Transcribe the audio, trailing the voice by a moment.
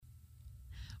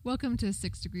Welcome to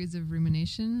 6 Degrees of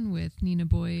Rumination with Nina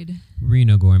Boyd,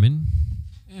 Reno Gorman,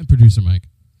 and producer Mike.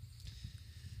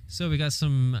 So we got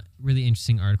some really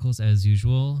interesting articles as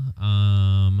usual.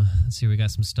 Let's see, we got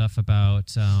some stuff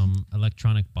about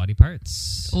electronic body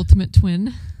parts, Ultimate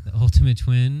Twin. the ultimate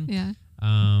twin, Yeah.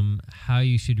 how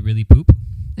you should really poop,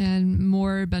 And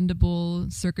more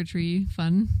bendable circuitry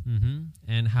fun.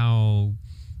 and how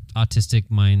autistic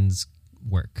minds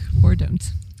work Or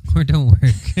don't. or don't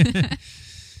work.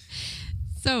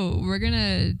 So we're going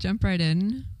to jump right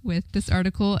in with this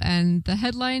article, and the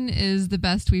headline is the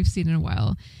best we've seen in a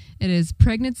while. It is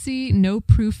Pregnancy, No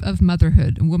Proof of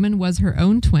Motherhood. A woman was her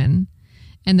own twin,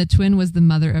 and the twin was the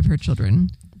mother of her children.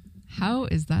 How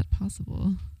is that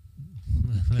possible?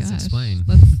 Let's Gosh. explain.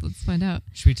 Let's find out.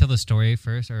 Should we tell the story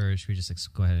first, or should we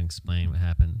just go ahead and explain what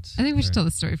happened? I think we should tell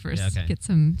the story first. Yeah, okay. Get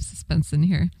some suspense in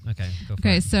here. Okay, go for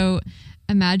Okay, it. so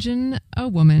imagine a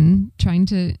woman trying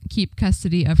to keep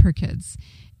custody of her kids,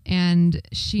 and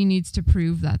she needs to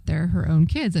prove that they're her own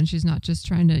kids, and she's not just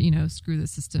trying to, screw the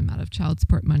system out of child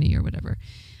support money or whatever.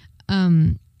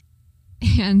 And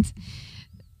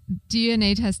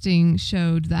DNA testing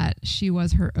showed that she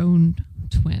was her own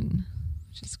twin,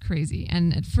 which is crazy.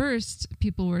 And at first,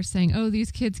 people were saying, oh,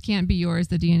 these kids can't be yours.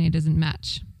 The DNA doesn't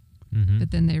match.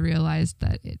 But then they realized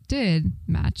that it did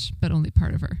match, but only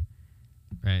part of her.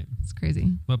 Right. It's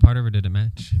crazy. What part of her did it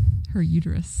match? Her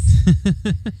uterus.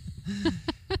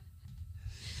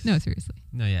 No, seriously.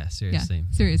 No, yeah, seriously. Yeah,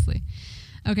 seriously.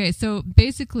 Okay, so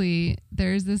basically,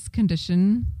 there's this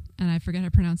condition, and I forget how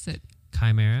to pronounce it.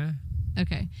 Chimera?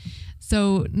 Okay,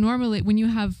 so normally when you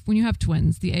have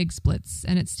twins, the egg splits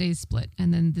and it stays split,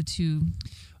 and then the two.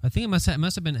 I think it must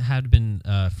have been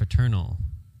fraternal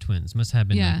twins. Must have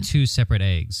been like two separate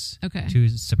eggs. Okay. Two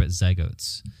separate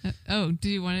zygotes. Do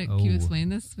you want to explain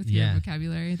this with your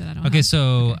vocabulary that I don't? Okay, have?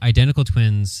 so identical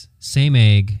twins, same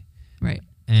egg. Right.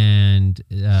 And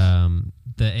the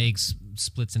egg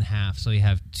splits in half, so you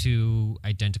have two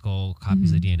identical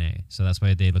copies of the DNA. So that's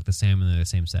why they look the same and they're the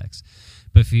same sex.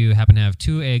 But if you happen to have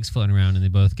two eggs floating around and they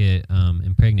both get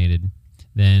impregnated,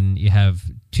 then you have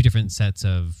two different sets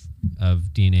of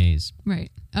DNAs.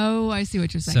 Right. Oh, I see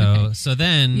what you're saying. So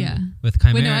then with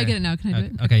Chimera... Wait, no, I get it now. Can I do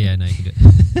it? Okay, yeah, now you can do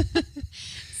it.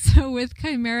 So with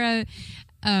Chimera...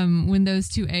 when those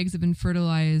two eggs have been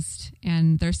fertilized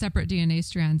and they're separate DNA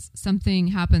strands, something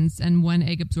happens and one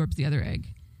egg absorbs the other egg.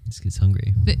 This kid's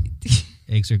hungry.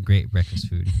 Eggs are great breakfast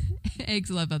food. Eggs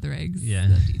love other eggs. Yeah.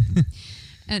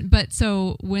 But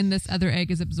so when this other egg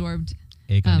is absorbed...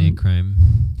 Egg on egg crime.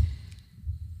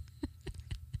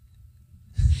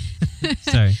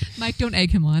 Sorry. Mike, don't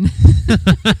egg him on.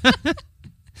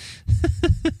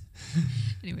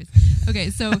 Anyways. Okay,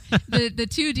 so the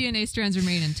two DNA strands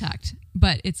remain intact,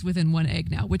 but it's within one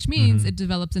egg now, which means it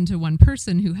develops into one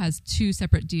person who has two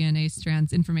separate DNA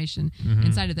strands information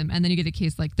inside of them. And then you get a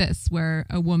case like this, where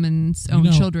a woman's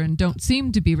own children don't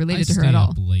seem to be related to her at all.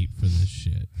 I stay up late for this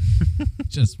shit.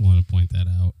 Just want to point that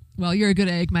out. Well, you're a good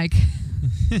egg, Mike.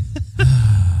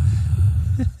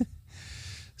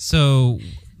 So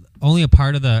only a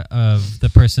part of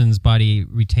the person's body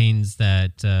retains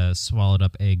that swallowed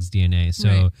up egg's DNA.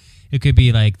 So it could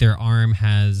be like their arm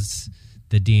has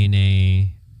the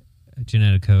DNA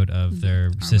genetic code of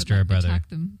their sister or brother. Attack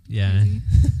them. Yeah.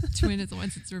 Twin is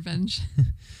once its revenge.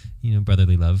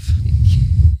 Brotherly love.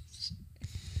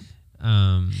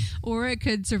 Or it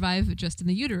could survive just in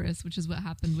the uterus, which is what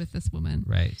happened with this woman.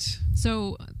 Right.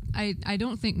 So I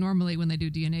don't think normally when they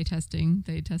do DNA testing,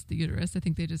 they test the uterus. I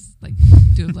think they just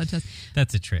do a blood test.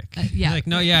 That's a trick.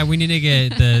 Yeah. We need to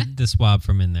get the swab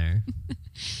from in there.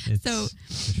 It's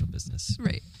official business.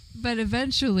 Right. But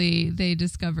eventually they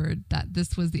discovered that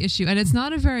this was the issue. And it's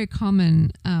not a very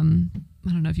common, I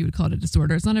don't know if you would call it a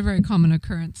disorder. It's not a very common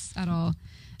occurrence at all.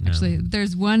 No. Actually,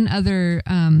 there's one other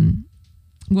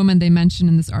woman they mentioned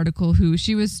in this article who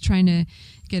she was trying to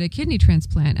get a kidney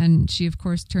transplant, and she of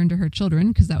course turned to her children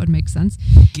because that would make sense.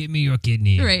 Give me your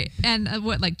kidney. Right. And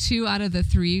 2 out of the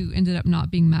 3 ended up not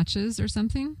being matches or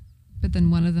something, but then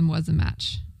one of them was a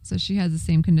match. So she has the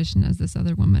same condition as this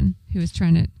other woman who was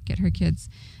trying to get her kids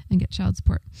and get child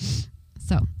support.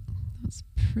 So that's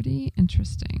pretty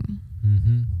interesting.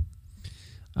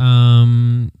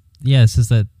 Yeah, it says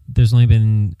that there's only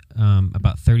been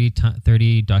about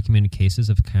 30 documented cases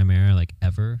of Chimera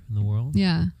ever in the world.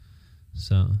 Yeah.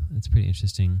 So it's pretty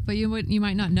interesting. But you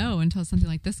might not know until something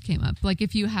like this came up. Like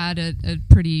if you had a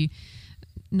pretty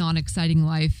non-exciting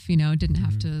life, didn't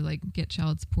have to get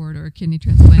child support or kidney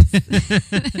transplants,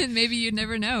 maybe you'd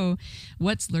never know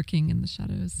what's lurking in the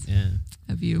shadows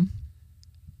of you.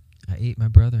 I ate my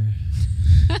brother.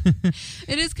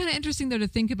 It is kind of interesting, though, to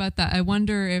think about that. I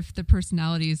wonder if the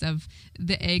personalities of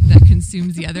the egg that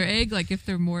consumes the other egg, like if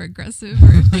they're more aggressive. Or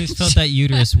I always felt that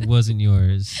uterus wasn't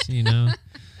yours, you know?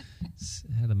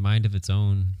 It had a mind of its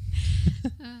own.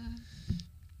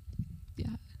 Yeah.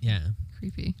 Yeah.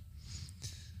 Creepy.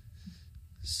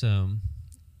 So,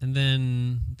 and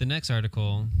then the next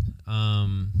article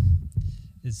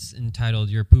is entitled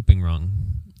 "You're Pooping Wrong."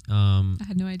 I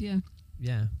had no idea.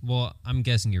 Yeah. Well, I'm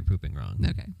guessing you're pooping wrong.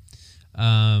 Okay.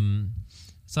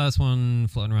 Saw this one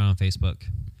floating around on Facebook.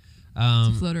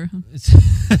 It's a floater, huh?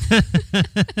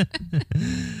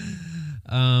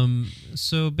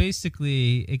 So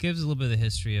basically, it gives a little bit of the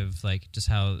history of like just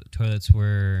how toilets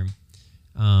were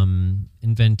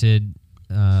invented.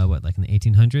 Like in the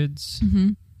 1800s, Mm-hmm.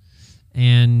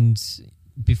 and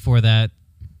before that,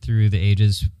 through the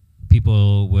ages,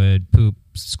 people would poop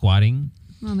squatting.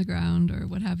 On the ground or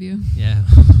what have you. Yeah,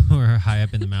 or high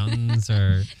up in the mountains,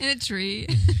 or In a tree.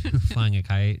 flying a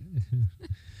kite.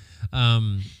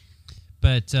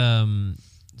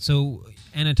 So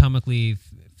anatomically,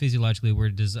 physiologically, we're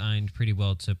designed pretty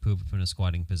well to poop in a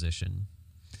squatting position.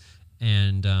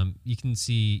 And you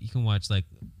can watch like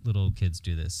little kids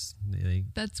do this.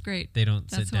 That's great. They don't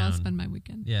That's sit how down. I'll spend my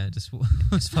weekend. Yeah, just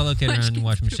follow kids around and kids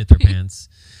watch them shit their pooping. pants.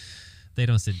 They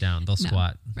don't sit down. They'll No.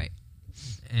 squat. Right.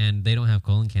 And they don't have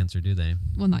colon cancer, do they?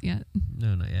 Well, not yet.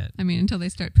 No, not yet. I mean, until they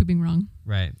start pooping wrong.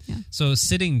 Right. Yeah. So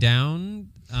sitting down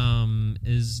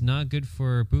is not good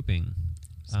for pooping.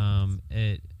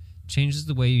 It changes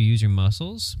the way you use your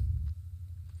muscles.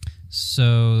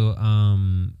 So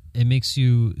it makes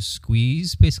you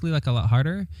squeeze basically like a lot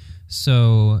harder.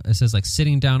 So it says like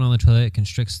sitting down on the toilet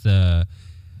constricts the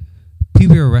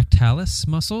puborectalis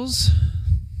muscles.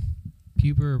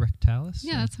 Puborectalis?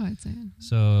 Yeah, that's how I'd say it.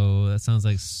 So that sounds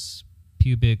like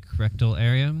pubic rectal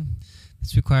area.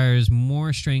 This requires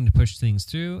more straining to push things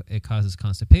through. It causes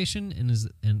constipation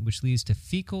and which leads to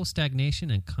fecal stagnation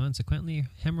and consequently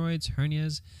hemorrhoids,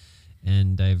 hernias,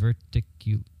 and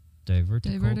diverticulitis.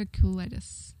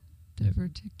 Diverticulitis.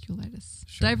 Diverticulitis.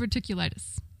 Sure.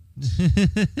 Diverticulitis.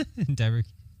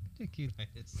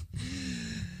 Diverticulitis.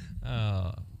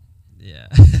 Oh, yeah.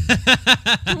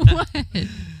 What?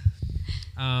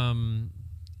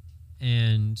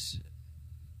 And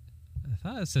I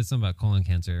thought it said something about colon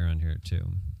cancer around here too.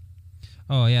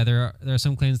 Oh yeah, there are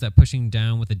some claims that pushing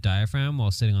down with a diaphragm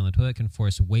while sitting on the toilet can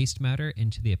force waste matter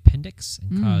into the appendix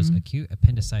and cause acute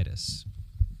appendicitis.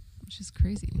 Which is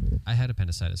crazy. I had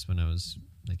appendicitis when I was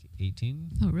like 18.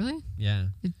 Oh, really? Yeah.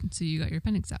 So you got your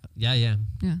appendix out? Yeah. Yeah.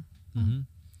 Mm-hmm.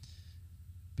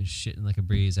 Been shitting like a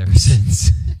breeze ever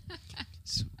since.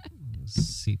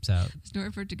 Seeps out. There's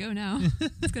nowhere for it to go now.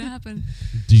 It's going to happen.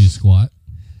 Do you squat?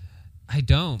 I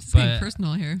don't, It's but getting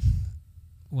personal here.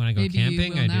 when I go Maybe you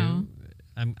camping, will I now.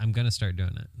 do. I'm gonna start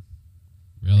doing it.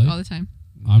 Really? All the time.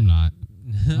 I'm not.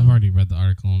 I've already read the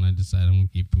article and I decided I'm going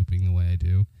to keep pooping the way I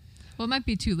do. Well, it might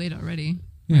be too late already.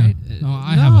 Yeah. Right? No,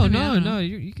 I have. No.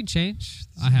 You can change.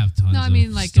 I have tons. No, I of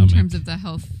mean, like, stomach. in terms of the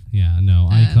health Yeah, no,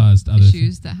 I caused other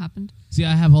issues that happened. See,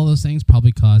 I have all those things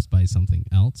probably caused by something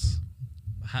else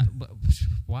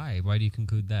Why? Why do you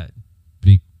conclude that?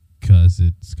 because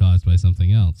it's caused by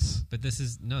something else. But this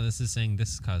is saying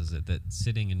this causes it. That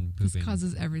sitting and pooping. This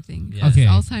causes everything. Yeah. Okay.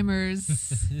 Alzheimer's,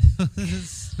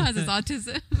 causes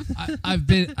autism.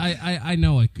 I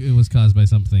know it was caused by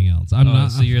something else. I'm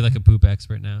not. So you're like a poop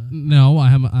expert now. No,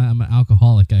 I'm an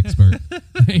alcoholic expert.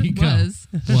 There you go.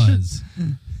 Was.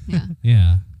 Yeah.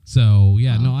 Yeah. So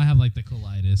yeah, Well. no, I have like the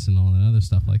colitis and all that other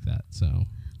stuff like that. So.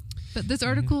 But this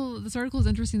article is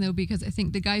interesting though because I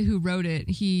think the guy who wrote it,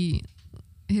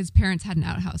 his parents had an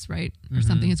outhouse, right, or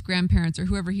something. His grandparents or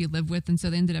whoever he lived with, and so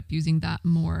they ended up using that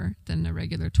more than a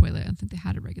regular toilet. I think they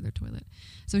had a regular toilet.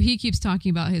 So he keeps talking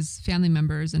about his family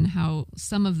members and how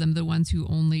some of them, the ones who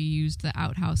only used the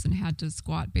outhouse and had to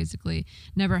squat, basically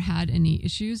never had any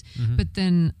issues. But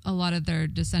then a lot of their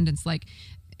descendants, like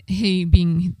he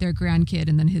being their grandkid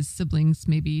and then his siblings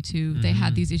maybe too, they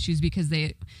had these issues because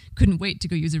they couldn't wait to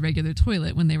go use a regular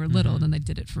toilet when they were little, and then they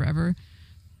did it forever.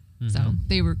 So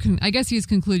they were, I guess he's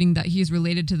concluding that he's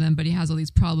related to them, but he has all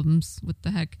these problems with the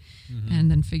heck,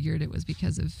 and then figured it was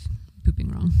because of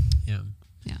pooping wrong. Yeah.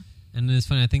 Yeah. And it's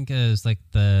funny. I think as like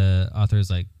the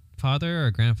author's like father or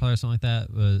grandfather or something like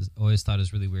that was always thought it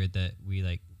was really weird that we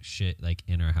like shit like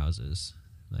in our houses.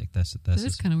 Like that's That is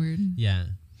just, kind of weird. yeah.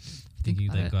 I think you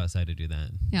about like it. go outside to do that.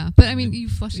 Yeah, but I mean, you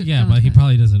flush it. Yeah, down but the he toilet.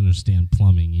 probably doesn't understand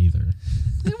plumbing either.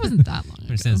 It wasn't that long ago.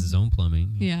 Understands his own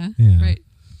plumbing. Yeah. Yeah. Right.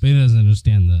 But he doesn't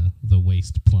understand the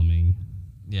waste plumbing.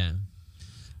 Yeah.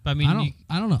 But I mean,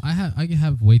 I don't know. I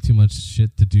have way too much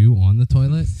shit to do on the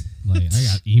toilet. Like I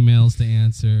got emails to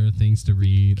answer, things to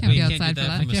read. Can't be you outside can't do for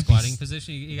that that. from a squatting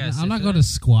position. You gotta I'm not sit going for to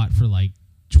squat for like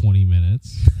 20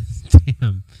 minutes. that.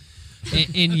 Damn.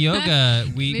 In yoga,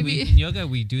 Maybe. in yoga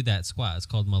we do that squat. It's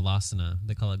called malasana.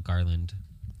 They call it garland.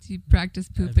 Do you practice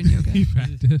poop in yoga? You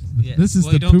practice. Yeah. This is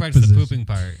well, the you don't poop practice position. the pooping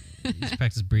part. You just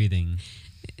practice breathing.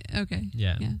 Okay.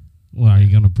 Yeah. Yeah. Well, are you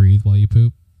going to breathe while you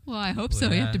poop? Well, I hope Well, so.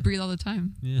 You yeah. have to breathe all the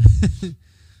time. Yeah.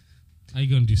 Are you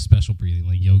going to do special breathing,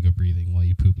 like yoga breathing, while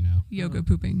you poop now? Yoga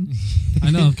pooping. I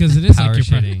know, because it is Power like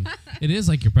shitting. it is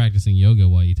like you're practicing yoga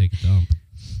while you take a dump.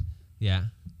 Yeah.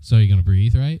 So you're going to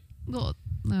breathe, right? Well,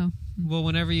 no. Well,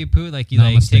 whenever you poop, like you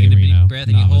Namaste, like take a deep Reno. breath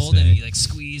and you hold and Namaste. you like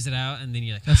squeeze it out and then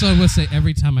you like. That's what I would say.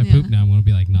 Every time I poop Yeah. now, I'm going to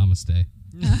be like, namaste.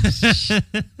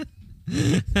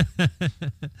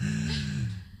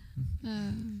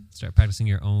 Start practicing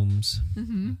your ohms.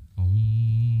 Mm-hmm.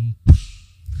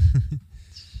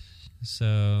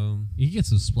 So You can get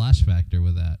some splash factor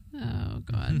with that. Oh,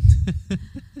 God.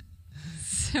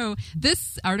 So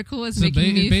this article is So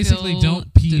making me basically, feel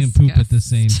don't pee and poop at the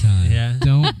same time. Yeah.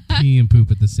 Don't pee and poop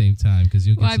at the same time because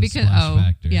you'll get Why? some Because splash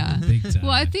factor. yeah. Big time.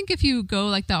 Well, I think if you go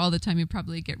like that all the time, you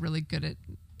probably get really good at.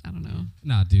 I don't know.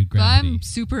 Nah, dude, But gravity. I'm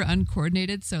super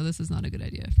uncoordinated, so this is not a good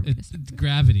idea for me. It's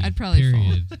gravity. I'd probably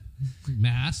period.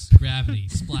 Mass, gravity,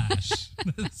 splash.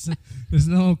 There's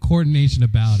no coordination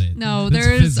about it. No, That's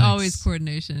there is physics. always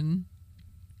coordination.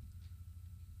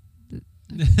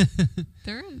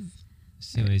 There is.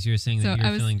 So anyways, you were saying So that I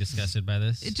you're was- feeling disgusted by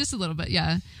this. Just a little bit,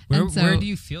 yeah. Where, And so where do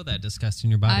you feel that disgust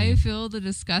in your body? I feel the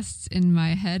disgust in my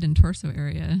head and torso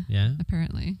area, Yeah.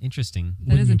 Apparently. Interesting.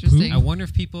 That is you interesting. I wonder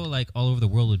if people like all over the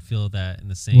world would feel that in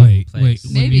the same Wait. place.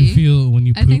 When Maybe.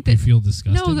 you I think poop, you that- feel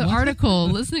disgusted. No, the What? article.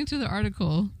 Listening to the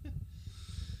article.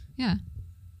 Yeah.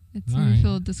 It's All when you right.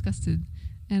 feel disgusted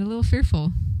and a little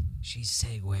fearful. She's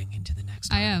segueing into the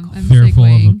next I am. article. I'm Fearful of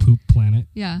a segueing. poop planet.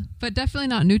 Yeah, but definitely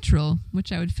not neutral,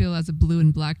 which I would feel as a blue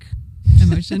and black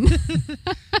emotion.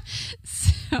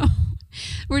 So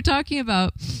we're talking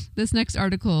about this next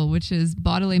article, which is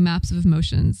bodily maps of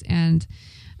emotions. And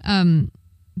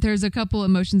there's a couple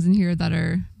emotions in here that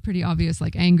are pretty obvious,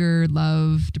 like anger,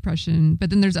 love, depression.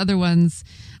 But then there's other ones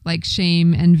like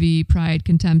shame, envy, pride,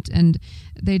 contempt. And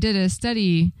they did a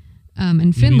study in You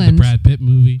mean Finland. the Brad Pitt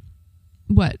movie?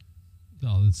 What?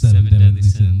 Oh, the Seven Seven Deadly Deadly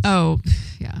Sins. Sins. Oh,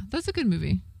 yeah, that's a good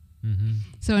movie. Mm-hmm.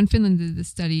 So in Finland, they did this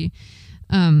study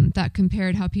that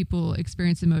compared how people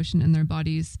experience emotion in their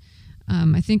bodies.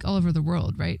 I think all over the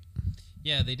world, right?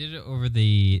 Yeah, they did it over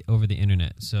the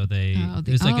internet. So they The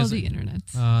there's like a- internet.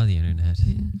 Oh, the internet.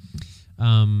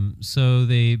 Yeah. So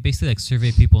they basically like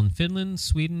surveyed people in Finland,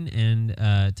 Sweden, and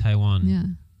Taiwan. Yeah.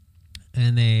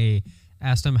 And they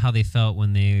asked them how they felt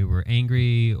when they were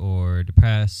angry or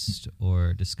depressed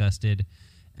or disgusted,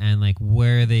 and like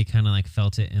where they kind of like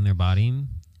felt it in their body,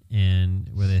 and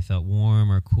where they felt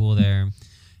warm or cool there.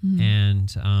 Mhm. And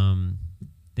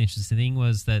the interesting thing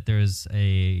was that there's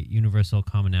a universal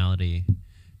commonality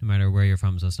no matter where you're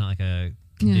from. So it's not like a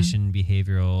conditioned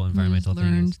behavioral environmental thing.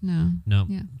 learned. It's- No. No.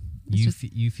 Yeah. It's just-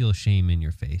 You feel shame in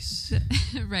your face.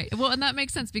 Right. Well, and that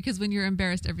makes sense because when you're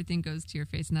embarrassed, everything goes to your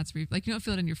face, and that's where like you don't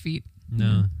feel it in your feet.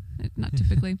 No. Not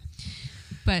typically.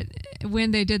 But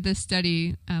when they did this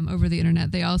study over the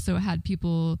internet, they also had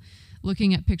people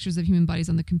looking at pictures of human bodies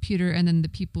on the computer, and then the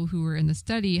people who were in the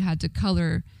study had to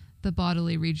color the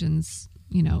bodily regions,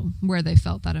 you know, where they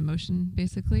felt that emotion,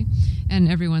 basically. And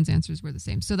everyone's answers were the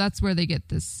same. So that's where they get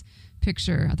this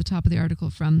picture at the top of the article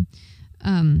from.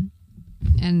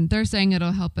 And they're saying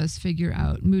it'll help us figure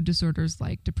out mood disorders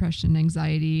like depression,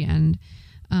 anxiety, and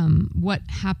what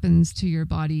happens to your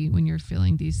body when you're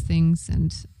feeling these things.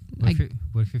 And What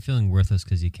if you're feeling worthless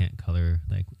because you can't color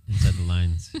like inside the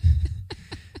lines?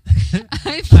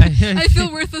 I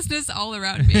feel worthlessness all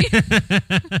around me.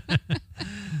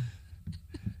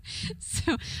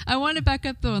 So I want to back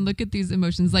up though and look at these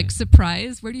emotions like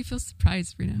surprise. Where do you feel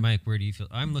surprise, Rena? Mike, where do you feel?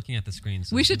 I'm looking at the screen.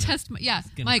 So We it's should gonna- test. Yeah,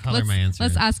 gonna Mike. color my answer.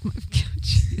 Let's ask.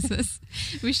 Jesus,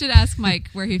 we should ask Mike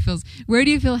where he feels. Where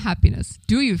do you feel happiness?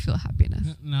 Do you feel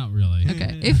happiness? Not really.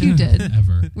 Okay, if you did,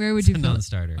 Ever. where would It's you a feel it?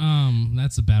 non-starter.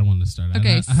 That's a bad one to start.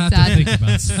 Okay, I have to think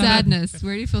about sadness.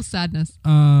 Where do you feel sadness?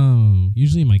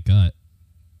 Usually my gut.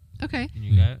 Okay, In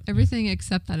your gut? everything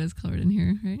except that is colored in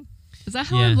here, right? Is that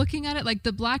how Yeah. I'm looking at it? Like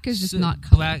the black is just So not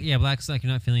colored. black. Yeah, black's like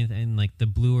you're not feeling anything. And like the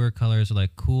bluer colors are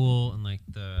like cool, and like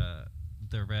the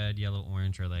red, yellow,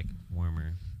 orange are like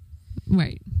warmer.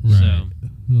 Right. Right.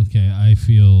 Okay, I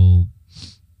feel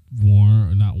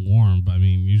warm, not warm, but I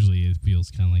mean, usually it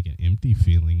feels kind of like an empty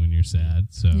feeling when you're sad.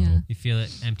 So, Yeah. You feel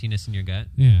it emptiness in your gut.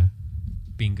 yeah.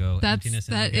 Bingo. That emptiness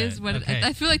in the is gut. what Okay.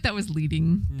 I feel like that was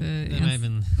leading the. That might have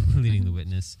been leading the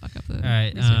witness. Fuck up the All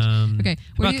right. research. Okay.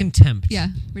 Where About do you- contempt. Yeah.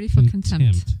 Where do you feel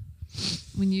contempt?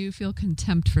 When you feel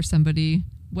contempt for somebody,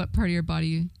 what part of your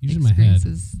body Usually my head.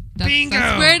 experiences? Bingo!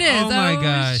 That's where it is. Oh my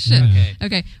gosh. Shit. Okay.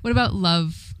 Okay. What about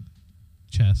love?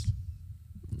 Chest.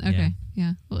 Okay.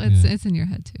 Yeah. Well, Yeah. it's in your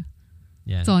head too.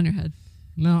 Yeah. It's all in your head.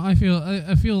 No, I feel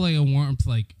like a warmth,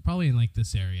 like probably in like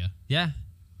this area. Yeah.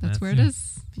 That's where it yeah.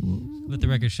 is. Let the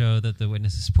record show that the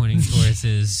witness is pointing towards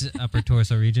his upper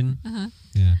torso region. Uh-huh.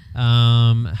 Yeah.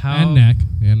 How And neck.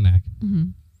 Mm-hmm.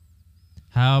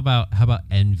 How about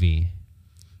envy?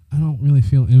 I don't really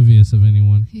feel envious of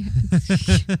anyone.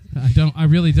 Yeah. I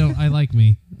really don't. I like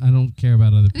me. I don't care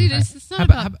about other people. It's not How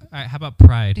about. about, all right, how about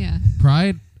pride? Yeah.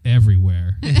 Pride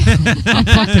everywhere. I'm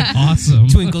fucking awesome.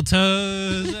 Twinkle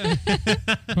toes.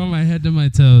 From my head to my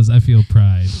toes, I feel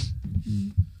pride.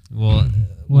 Well,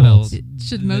 What else? It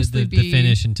should mostly the be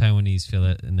Finnish and Taiwanese feel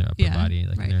it in their upper Yeah, body,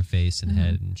 like right. in their face and Uh-huh.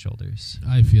 head and shoulders.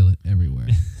 I feel it everywhere,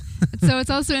 So it's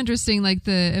also interesting, like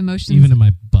the emotions. even in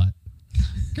my butt.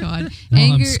 God, While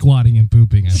anger. I'm squatting and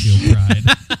pooping, I feel pride.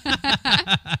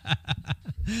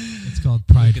 It's called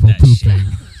prideful that pooping.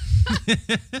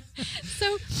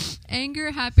 So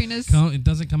anger, happiness. It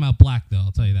doesn't come out black though.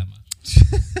 I'll tell you that much.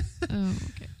 Oh,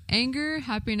 okay. Anger,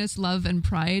 happiness, love, and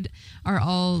pride are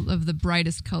all of the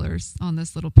brightest colors on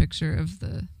this little picture of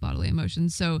the bodily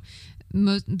emotions. So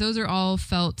those are all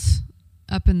felt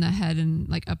up in the head and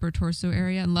like upper torso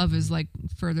area, and love is like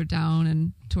further down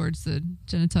and towards the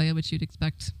genitalia, which you'd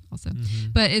expect also.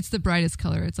 Mm-hmm. But it's the brightest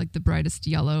color. It's like the brightest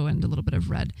yellow and a little bit of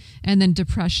red. And then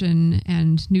depression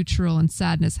and neutral and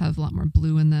sadness have a lot more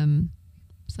blue in them.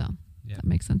 So Yeah. that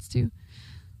makes sense too.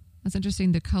 That's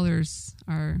interesting. The colors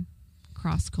are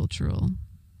cross-cultural.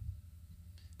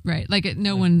 Right. Like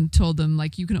no one told them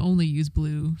like you can only use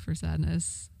blue for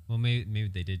sadness. Well, maybe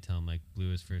they did tell him like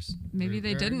blue is first. Maybe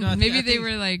they didn't. No, I Maybe think- they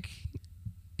were like,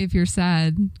 if you're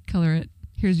sad, color it.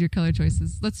 Here's your color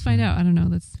choices. Let's find out. I don't know.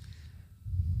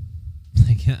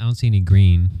 I don't see any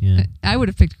green. Yeah, I would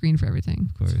have picked green for everything.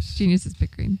 of course. Geniuses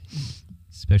pick green.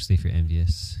 Especially if you're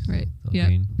envious. Right. Little Yeah.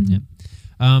 green.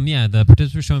 Mhm. Yeah. The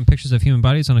participants were showing pictures of human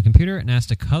bodies on a computer and asked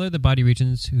to color the body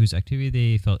regions whose activity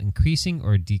they felt increasing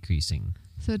or decreasing.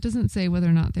 So it doesn't say whether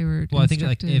or not they were. Well, I think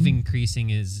like instructed. if increasing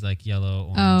is like yellow,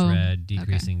 orange, Oh, red,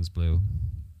 decreasing is blue.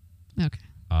 Okay.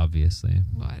 Obviously.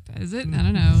 What is it? I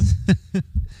don't know.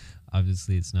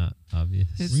 Obviously, it's not obvious.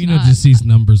 It's Reno not. just sees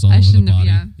numbers all I over the shouldn't have. body.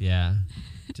 Yeah. Yeah.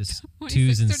 Just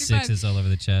 26, 2s and 35. 6s all over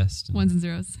the chest. And Ones and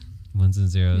zeros. ones and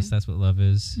zeros. Yeah. That's what love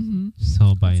is. Mm-hmm. It's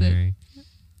all That's it. binary.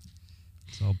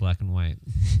 It's all black and white.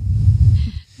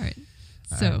 All right.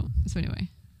 All So right. so anyway.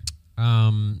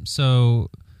 So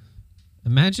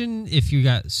imagine if you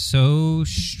got so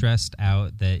stressed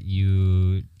out that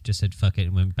you just said fuck it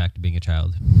and went back to being a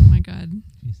child. Oh my God.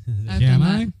 I've Can done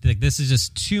I? that. Like, this is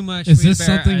just too much. Is for me this to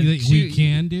bear. something that we you-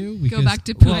 can do? Go Because back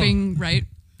to pooping. Right.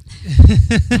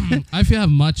 I feel I have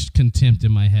much contempt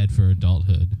in my head for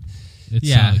adulthood. It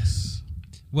Yeah. sucks.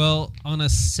 Well, on a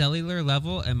cellular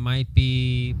level, it might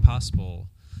be possible.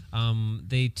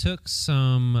 They took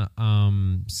some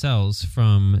cells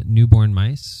from newborn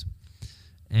mice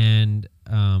and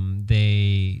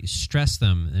they stressed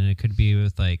them, and it could be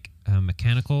with like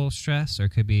mechanical stress, or it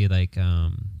could be like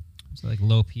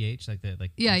low pH, like that,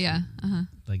 like Yeah. Uh-huh.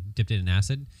 like dipped it in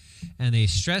acid, and they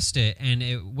stressed it, and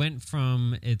it went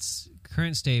from its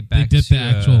current state They back dip to the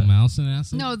actual mouse in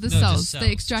acid? No, the No, just cells. cells. They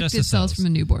Just extracted the cells cells. from a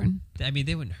newborn. I mean,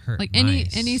 they wouldn't hurt Like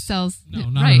mice. any cells. No,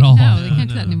 not right. at all. No, they No, can't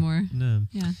do no. that anymore. No.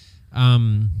 Yeah.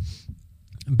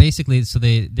 Basically, so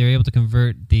they're able to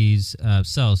convert these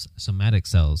cells, somatic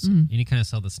cells, Mhm. any kind of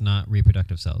cell that's not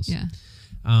reproductive cells, Yeah.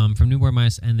 from newborn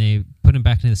mice, and they put them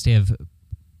back into the state of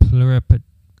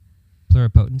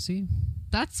pluripotency.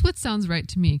 That's what sounds right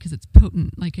to me because it's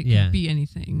potent. Like it Yeah. could be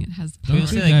anything. It has Don't You power. you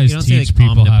don't say, guys you don't say teach like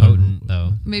people how to- omnipotent,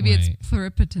 though. Maybe Right. it's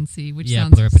pluripotency, which Yeah,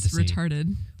 sounds pluripotency.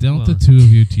 retarded. Don't Well- the two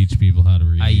of you teach people how to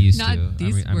read? I used Not to.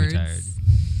 these I'm words. retired.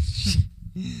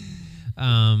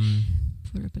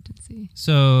 Pluripotency.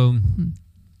 So,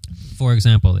 for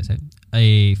example, they say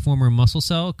a former muscle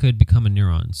cell could become a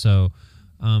neuron. So,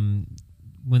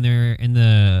 when they're in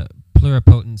the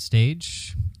pluripotent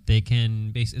stage, they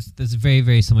can it's very,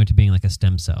 very similar to being like a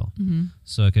stem cell. Mm-hmm.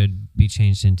 So it could be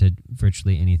changed into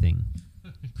virtually anything.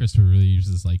 Christopher really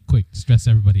uses like, quick, stress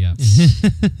everybody out.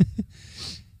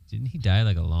 Didn't he die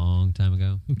like a long time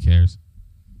ago? Who cares?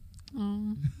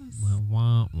 Oh, Wah,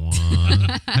 wah,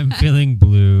 wah. I'm feeling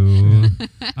blue.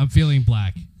 I'm feeling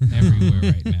black everywhere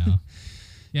right now.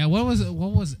 Yeah, what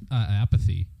was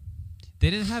apathy? They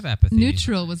didn't have apathy.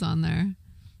 neutral was on there.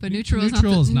 But neutral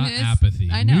is not apathy.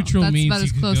 I know. Neutral that's means about you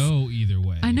as could close. go either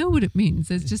way. I know what it means.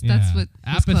 It's just that's what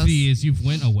apathy is. You've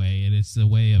went away, and it's a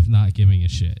way of not giving a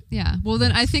shit. Yeah. Well,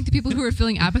 then I think the people who are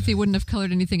feeling apathy wouldn't have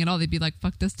colored anything at all. They'd be like,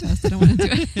 "Fuck this test. I don't want to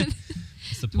do it."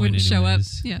 That's the point. Wouldn't show up.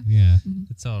 anyways. Yeah. Yeah,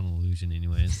 It's all an illusion,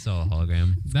 anyways. It's all a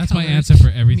hologram. that's my Colors, answer for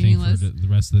everything. meaningless. For the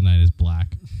rest of the night is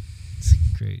black. It's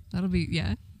great. That'll be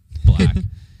Black.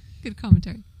 good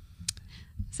commentary.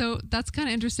 So that's kind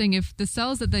of interesting. If the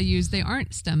cells that they use, they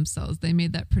aren't stem cells. They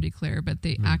made that pretty clear, but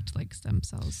they act like stem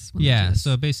cells. when they do Yeah. this.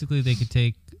 So basically, they could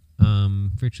take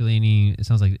virtually any. It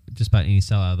sounds like just about any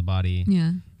cell out of the body.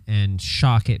 Yeah. And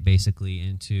shock it basically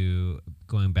into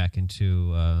going back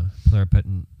into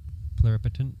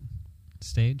pluripotent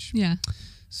stage. Yeah.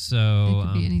 So It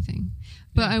could be anything.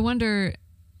 But yeah. I wonder.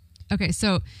 Okay,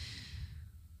 so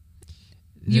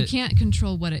you can't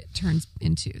control what it turns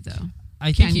into, though.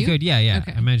 I Can think you you? could. Yeah.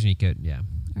 Okay. I imagine you could. Yeah.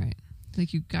 All right.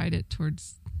 Like you guide it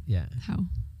towards Yeah. how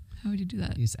would you do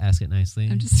that? You just ask it nicely.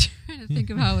 I'm just trying to think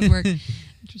of how it would work.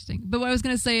 Interesting. But what I was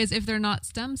going to say is if they're not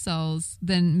stem cells,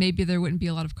 then maybe there wouldn't be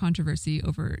a lot of controversy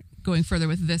over going further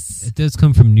with this. It does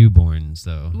come from newborns,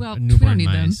 though. Well, we newborn don't need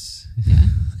them. mice.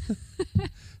 Yeah.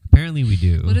 Apparently, we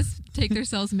do. We'll just take their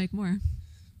cells and make more.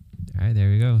 All right, there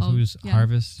we go. So Oh, we just yeah.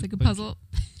 harvest. It's like a bunch- puzzle.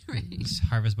 Right. Just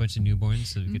harvest a bunch of newborns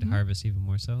so we could Mhm. harvest even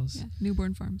more cells. Yeah.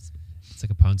 Newborn farms. It's like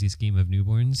a Ponzi scheme of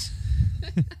newborns.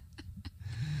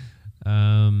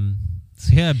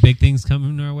 So yeah, big things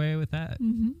coming our way with that.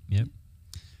 Mm-hmm. Yep.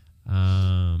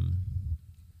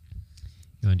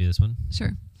 You want to do this one?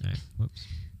 Sure. All right. Whoops.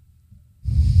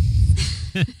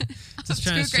 Just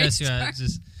trying to Great stress you out. start.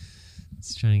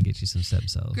 Just trying to get you some stem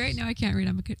cells. Great. Now I can't read.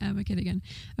 I'm a kid again.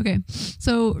 Okay.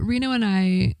 So Reno and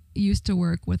I used to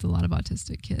work with a lot of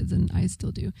autistic kids, and I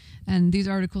still do. And these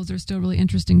articles are still really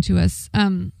interesting to us.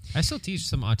 I still teach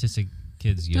some autistic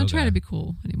kids yoga. Don't try to be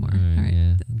cool anymore. All right, All right.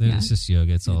 yeah. Yeah. It's just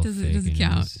yoga. It's all It doesn't, fake it doesn't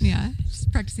count. anyways. Yeah.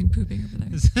 Just practicing pooping over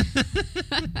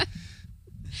there.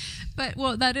 But,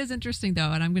 well, that is interesting,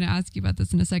 though, and I'm going to ask you about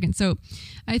this in a second. So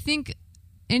I think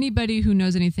anybody who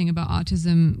knows anything about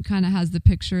autism kind of has the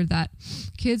picture that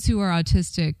kids who are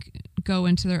autistic go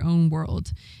into their own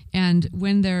world. And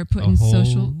when they're put in whole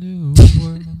social... new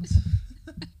world.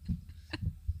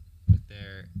 With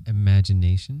their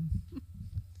imagination.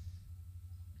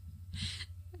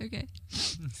 Okay.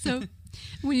 So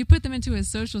when you put them into a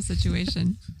social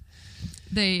situation,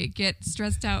 they get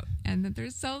stressed out and then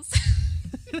there's cells.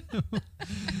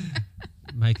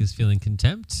 Mike is feeling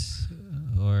contempt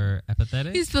or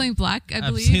apathetic. He's feeling black, I I've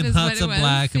believe, seen is what lots it of was.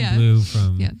 black and Yeah. blue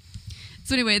from. Yeah.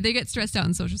 So anyway, they get stressed out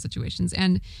in social situations,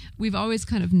 and we've always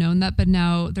kind of known that, but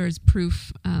now there's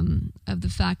proof of the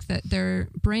fact that their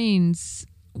brains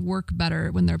work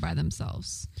better when they're by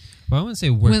themselves. Well, I wouldn't say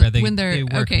work, When- but they when they're-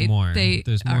 work okay, more. they-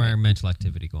 There's all more right. mental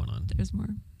activity going on. There's more.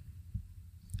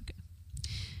 Okay.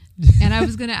 And I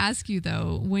was going to ask you,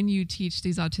 though, when you teach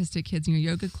these autistic kids in your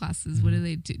yoga classes, what do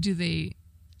they do? Do they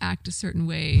act a certain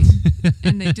way?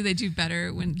 And do they do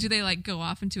better? Do they like go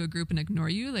off into a group and ignore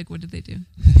you? Like, what do they do?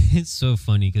 It's so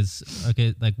funny because,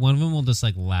 okay, like one of them will just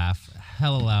like laugh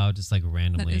hella loud, just like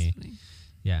randomly. That is funny.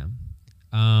 Yeah.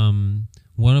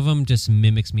 One of them just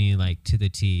mimics me like to the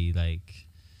T, like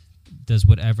does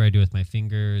whatever I do with my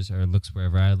fingers or looks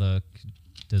wherever I look,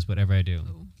 does whatever I do.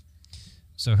 Oh.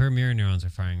 So her mirror neurons are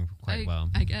firing quite well.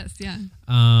 I guess, yeah.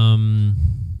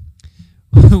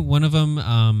 One of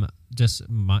them just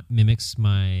mimics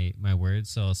my words.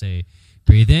 So I'll say,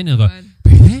 breathe in. And I'll go, God.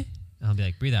 breathe in. And I'll be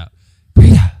like, breathe out.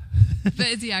 Breathe out. But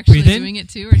is he actually Breathe in. doing it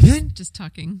too, or Breathe in. just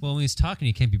talking? Well, when he's talking,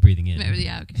 he can't be breathing in. Maybe,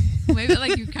 yeah, okay. Maybe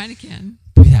like you kind of can.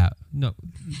 Breathe out. No,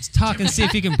 just talk and see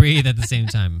if you can breathe at the same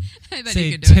time. I bet Say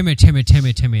you could do Timmer, and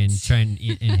try and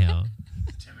inhale.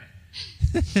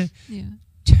 it. Yeah.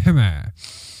 Timmer.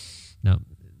 No,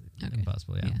 Okay.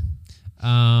 impossible. Yeah.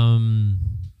 Yeah.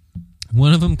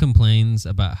 One of them complains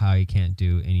about how he can't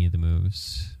do any of the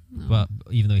moves. Oh. Well,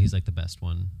 even though he's like the best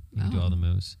one, he can do Oh. all the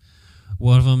moves.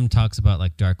 One of them talks about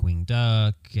like Darkwing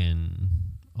Duck and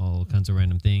all kinds of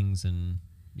random things, and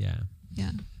yeah.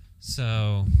 Yeah.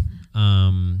 So,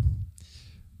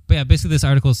 but yeah, basically this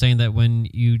article is saying that when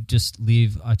you just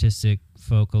leave autistic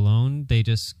folk alone, they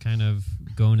just kind of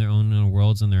go in their own little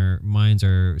worlds and their minds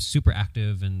are super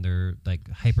active and they're like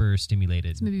hyper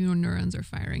stimulated. So maybe more neurons are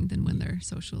firing than when they're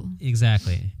social.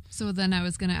 Exactly. So then I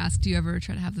was going to ask, do you ever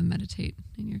try to have them meditate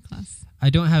in your class? I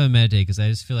don't have a meditate because I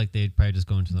just feel like they'd probably just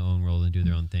go into their own world and do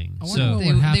their own thing. I wonder So, what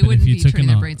They would happen wouldn't if you be took turning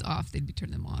an their brains off. They'd be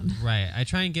turning them on. right, I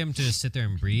try and get them to just sit there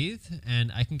and breathe,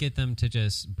 and I can get them to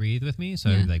just breathe with me. So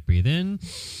Yeah. I'd be like, breathe in,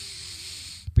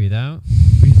 breathe out,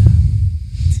 Breathe out.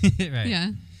 right.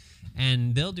 Yeah.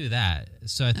 And they'll do that.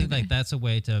 So I think Okay. like that's a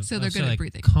way to So they're good at like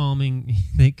breathing. calming.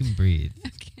 They can breathe.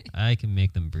 Okay. I can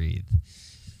make them breathe.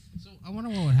 So I wonder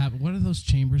what would happen. What are those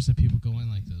chambers that people go in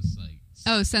like those? Like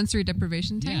Oh, sensory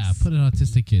deprivation tanks? yeah, put an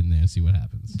autistic kid in there and see what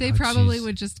happens. They Oh, probably jeez.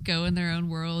 would just go in their own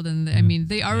world, and I mean,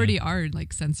 they already are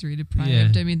like sensory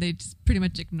deprived. Yeah. I mean, they just pretty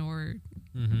much ignore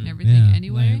Mhm. everything Yeah,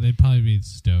 anyway. like, they'd probably be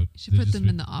stoked. You should put them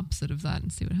in the opposite of that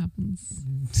and see what happens.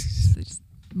 They just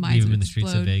minds Leave them would in the streets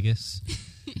of explode. Vegas.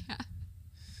 Yeah,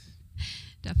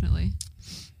 definitely.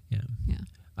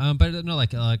 But no,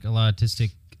 like a lot of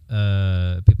autistic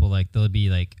people, like they'll be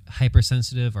like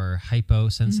hypersensitive or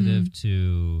hyposensitive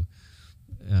to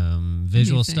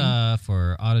visual Anything. stuff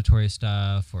or auditory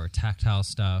stuff or tactile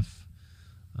stuff.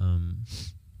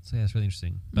 So yeah, it's really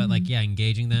interesting. But like, yeah,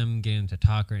 engaging them, getting them to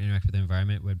talk or interact with the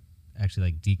environment would actually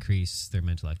like decrease their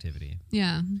mental activity.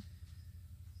 Yeah.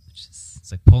 Which is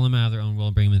It's like pull them out of their own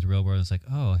world, bring them into the real world. It's like,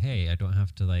 oh, hey, I don't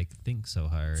have to like think so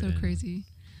hard. so and crazy.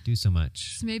 Do so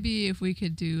much. So maybe if we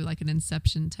could do like an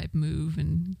Inception type move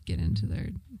and get into their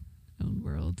own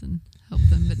world and help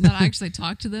them, but not actually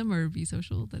talk to them or be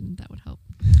social, then that would help.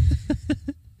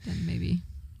 Then maybe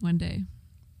one day.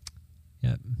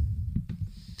 Yep.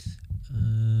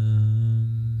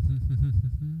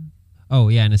 Oh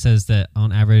yeah, and it says that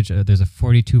on average there's a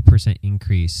 42%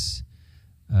 increase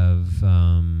of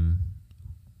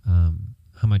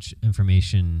how much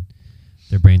information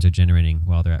their brains are generating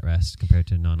while they're at rest compared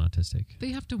to non-autistic. But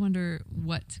you have to wonder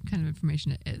what kind of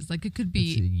information it is. Like it could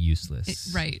It's be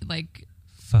useless. right, like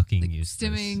Fucking useless.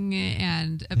 stimming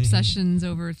and obsessions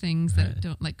over things that Right.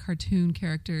 don't, like cartoon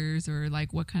characters or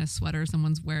like what kind of sweater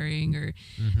someone's wearing, or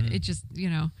Mhm. it just,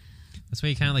 That's why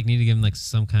you kind of like need to give them like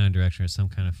some kind of direction or some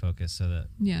kind of focus so that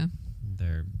yeah.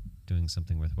 they're doing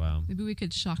something worthwhile. Maybe we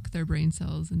could shock their brain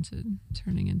cells into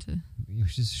turning into You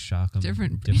should just shock them.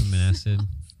 Different Dip them in acid.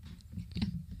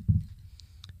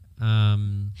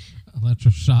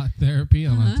 Electroshock therapy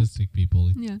on Uh-huh. autistic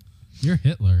people. yeah. You're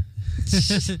Hitler.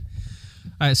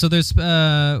 All right, so there's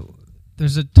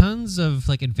a tons of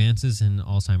like advances in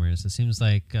Alzheimer's. It seems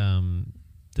like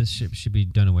this should be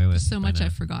done away with. So by much now.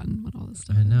 I've forgotten what all this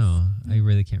stuff I is. know. I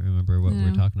really can't remember what we're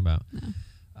No. talking about.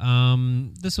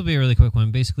 No. This will be a really quick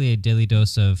one. Basically, a daily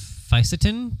dose of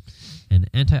fisetin, an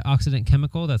antioxidant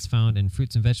chemical that's found in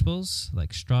fruits and vegetables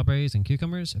like strawberries and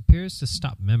cucumbers, appears to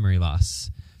stop memory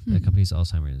loss that accompanies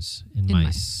Alzheimer's in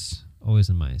mice. Always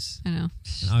in mice. I know.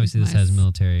 And obviously, this has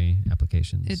military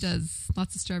applications. It does.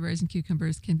 Lots of strawberries and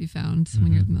cucumbers can be found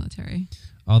when you're in the military.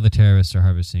 All the terrorists are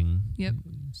harvesting Yep.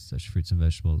 such fruits and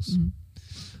vegetables. Mhm.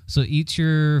 So eat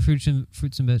your fruits and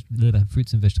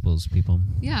vegetables, people.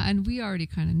 Yeah, and we already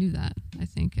kind of knew that, I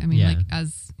think. I mean, Yeah. like,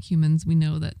 as humans, we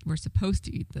know that we're supposed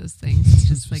to eat those things. It's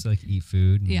just Just like, eat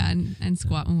food. yeah, and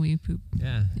squat when we poop.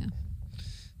 Yeah. Yeah.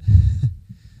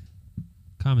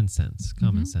 Common sense.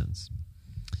 Common Mhm. sense.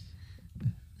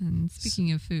 And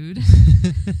speaking of food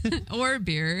or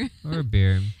beer. Or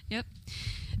beer. Yep.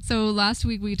 So last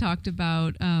week we talked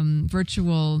about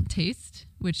virtual taste,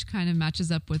 which kind of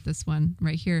matches up with this one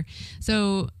right here.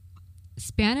 So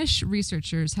Spanish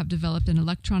researchers have developed an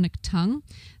electronic tongue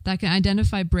that can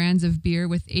identify brands of beer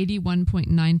with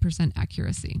 81.9%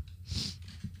 accuracy,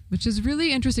 which is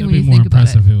really interesting It'd when be you more think about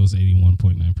it. impressive if it was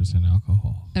 81.9%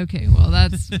 alcohol. Okay, well,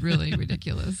 that's really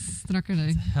ridiculous. They're not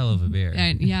going to... Hell of a beer.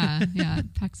 Yeah,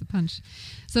 it packs a punch.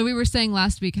 So we were saying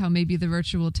last week how maybe the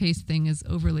virtual taste thing is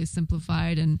overly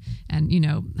simplified and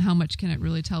how much can it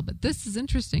really tell? But this is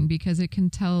interesting because it can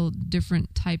tell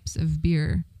different types of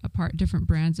beer apart, different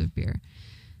brands of beer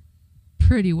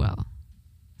pretty well.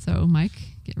 So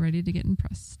Mike, get ready to get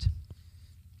impressed.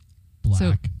 Black.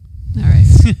 So- All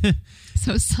right.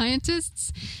 So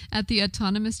scientists at the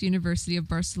Autonomous University of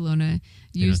Barcelona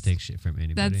They don't take shit from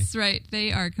anybody. That's right.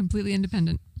 They are completely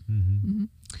independent. Mhm.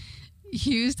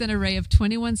 Used an array of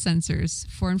 21 sensors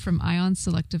formed from ion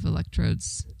selective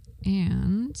electrodes,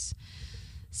 and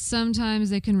sometimes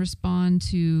they can respond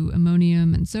to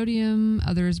ammonium and sodium.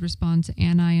 Others respond to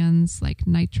anions like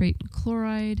nitrate and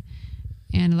chloride,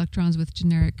 and electrons with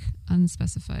generic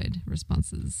unspecified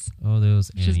responses. Oh,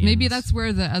 those Which is, maybe anions. that's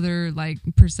where the other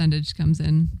percentage comes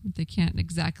in. They can't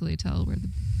exactly tell where the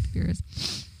beer is.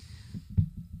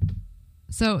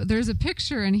 So there's a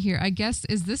picture in here. I guess,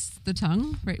 is this the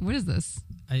tongue? Right. What is this?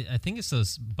 I think it's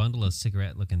those bundle of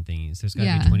cigarette-looking things. There's got to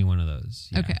Yeah. be 21 of those.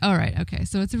 Yeah. Okay. All right. Okay.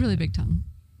 So it's a really big tongue.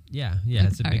 Yeah.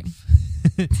 It's a Okay,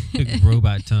 big, big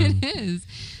robot tongue. It is.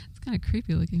 It's kind of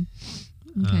creepy looking.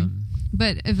 Okay.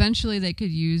 But eventually they could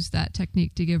use that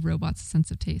technique to give robots a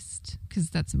sense of taste, because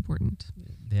that's important.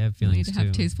 They have We need feelings to too.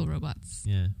 have tasteful robots.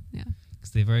 Yeah. Yeah.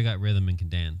 Because they've already got rhythm and can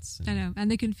dance. I know.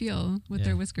 And they can feel with Yeah.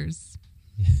 their whiskers.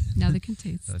 Now they can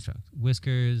taste Electronic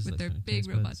whiskers. with their electronic big taste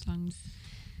robot buds. tongues.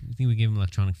 You think we give them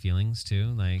electronic feelings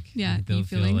too? Like Yeah, they'll e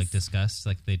feel feelings. like disgust,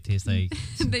 like they taste like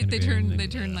some they kind of turn beer, they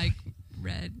turn "Ugh." like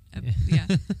red. Yeah. Yeah,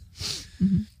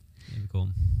 Mhm. That'd be cool.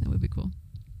 That would be cool.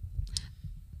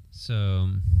 So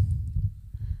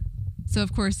So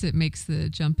of course it makes the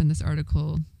jump in this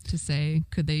article to say,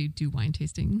 could they do wine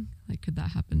tasting? Like, could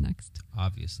that happen next?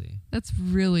 obviously, That's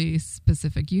really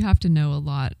specific. You have to know a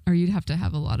lot, or you'd have to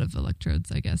have a lot of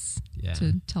electrodes, I guess, yeah.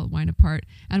 to tell wine apart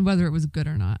and whether it was good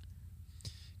or not.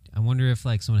 I wonder if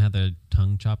like someone had their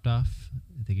tongue chopped off,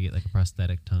 if they could get like a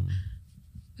prosthetic tongue.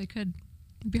 They could.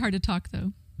 It'd be hard to talk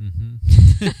though.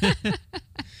 Mm-hmm.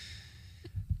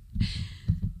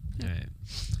 All right.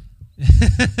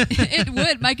 It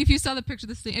would, Mike, if you saw the picture of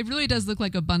this thing, it really does look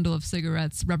like a bundle of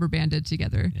cigarettes rubber banded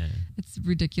together. Yeah. It's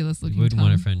ridiculous looking. You wouldn't tongue.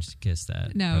 want a French kiss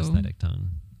that No. prosthetic tongue.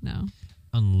 No.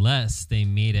 Unless they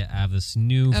made it out of this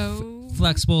new Oh,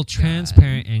 flexible, God.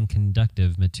 transparent, and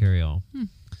conductive material. Hmm.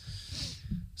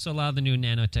 So a lot of the new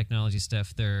nanotechnology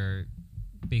stuff, they're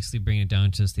basically bringing it down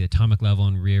to just the atomic level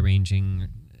and rearranging,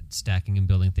 stacking and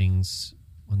building things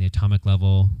on the atomic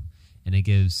level, and it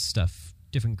gives stuff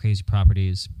different crazy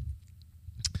properties.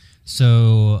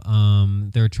 So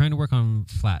they're trying to work on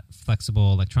flat,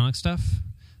 flexible electronic stuff.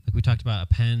 Like we talked about a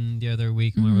pen the other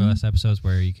week in one of our last episodes,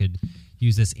 where you could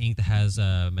use this ink that has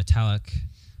metallic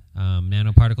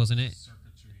nanoparticles in it.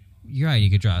 You're right. You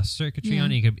could draw circuitry Yeah.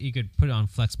 on it. You could put it on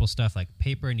flexible stuff like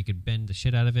paper, and you could bend the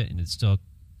shit out of it, and it'd still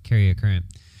carry a current.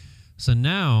 So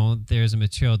now there's a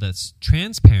material that's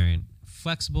transparent,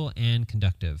 flexible, and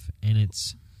conductive, and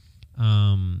it's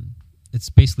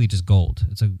basically just gold.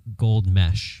 It's a gold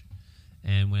mesh,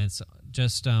 and when it's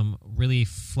just really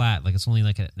flat, like it's only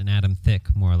like an atom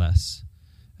thick, more or less.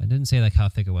 I didn't say like how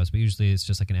thick it was, but usually it's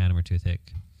just like an atom or two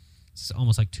thick. It's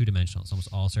almost like two-dimensional. It's almost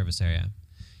all surface area.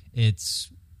 It's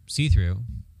see-through,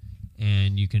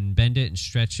 and you can bend it and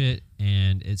stretch it,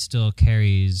 and it still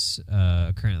carries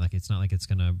a current. Like it's not like it's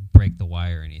gonna break the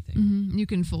wire or anything. Mhm. You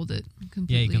can fold it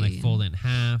completely. Yeah, you can like fold it in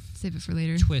half, Save it for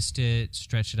later. twist it,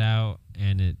 stretch it out,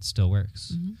 and it still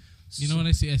works. Mhm. You know what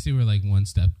I see? I see we're like one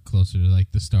step closer to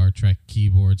like the Star Trek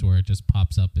keyboards where it just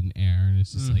pops up in air and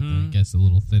it's just like, I guess, a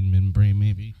little thin membrane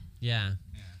maybe. Yeah.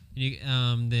 You,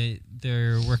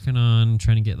 they're working on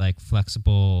trying to get like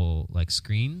flexible like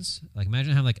screens. Like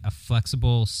imagine having like a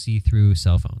flexible see-through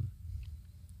cell phone.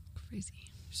 Crazy.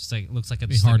 It's just like it looks like It'd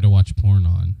it's be hard to watch porn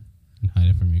on and hide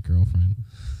it from your girlfriend.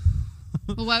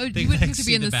 Well, why would They you can, wouldn't like, have to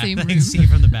see be in the back- same they room? can see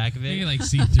from the back of You it. can like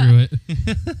see through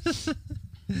it.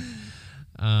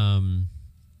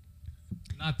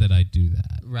 Not that I do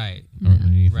that. Right. Or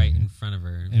anything. Right in front of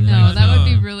her. And No, right that would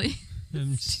be now, really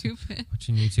I'm just stupid.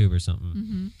 watching YouTube or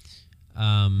something.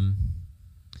 Hmm.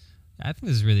 I think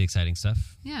this is really exciting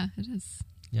stuff. Yeah, it is.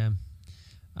 Yeah.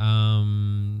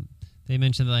 They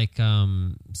mentioned like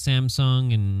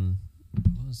Samsung and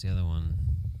what was the other one?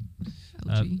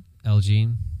 LG.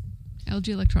 LG. LG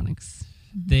Electronics.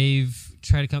 They've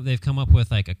come up with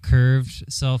like a curved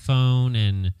cell phone,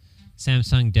 and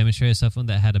Samsung demonstrated a cell phone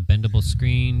that had a bendable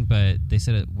screen, but they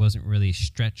said it wasn't really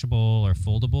stretchable or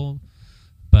foldable.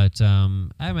 But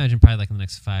I imagine probably like in the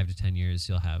next 5 to 10 years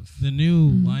you'll have. The new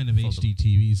line of Foldable. HD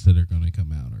TVs that are going to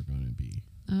come out are going to be.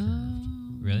 Oh.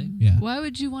 Really? Yeah. Why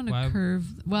would you want Why- to curve?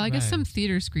 Well, I guess Right. some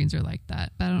theater screens are like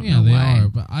that, but I don't Yeah, know they why. are,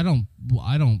 but I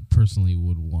don't personally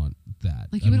would want that.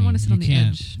 Like, you wouldn't want to sit you on the can't-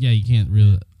 edge. Yeah, you can't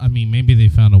really. I mean, maybe they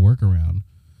found a workaround.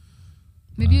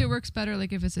 Maybe it works better,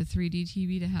 like if it's a 3D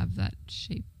TV, to have that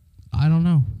shape. I don't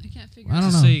know. I can't figure. I it don't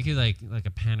out. Just know. so you could like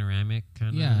a panoramic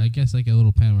kind of. Yeah, I guess like a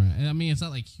little panorama. I mean, it's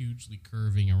not like hugely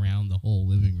curving around the whole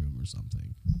living room or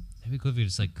something. It'd be cool if you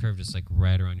just like curve just like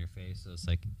right around your face, so it's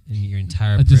like in your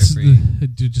entire Just periphery.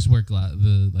 just wear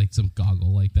like some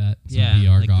goggle like that. Some Yeah,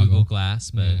 VR like goggle. Google Glass,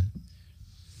 but Yeah.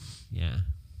 yeah,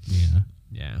 Yeah.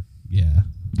 yeah, Yeah.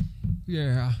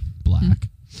 yeah. Black.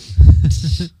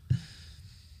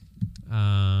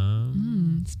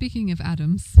 Speaking of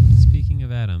atoms, Speaking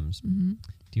of atoms, hmm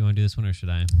do you want to do this one or should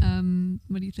I?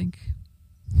 what do you think?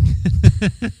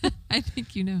 I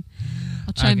think you know.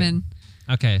 I'll chime Okay. in.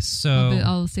 Okay, so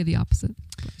I'll say the opposite. of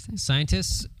what I say.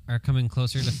 scientists are coming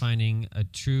closer to finding a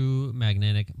true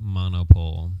magnetic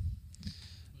monopole.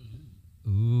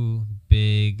 Ooh,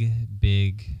 big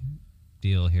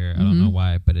deal here. I don't know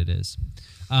why, but it is.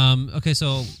 Okay,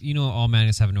 so you know all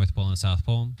magnets have a north pole and a south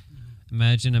pole.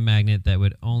 Imagine a magnet that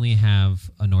would only have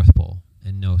a north pole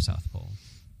and no south pole.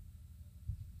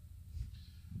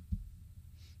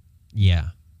 Yeah.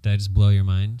 Did I just blow your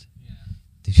mind? Yeah.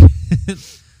 Did you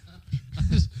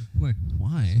Like,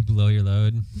 why? blow your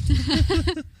load?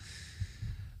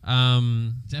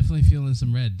 Definitely feeling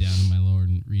some red down in my lower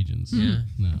regions. Yeah.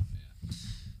 No.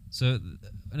 So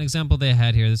an example they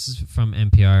had here. This is from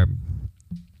NPR.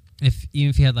 Even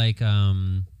if you had like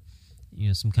some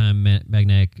kind of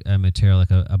magnetic material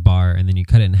like a bar, and then you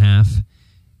cut it in half,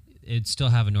 it'd still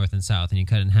have a north and south, and you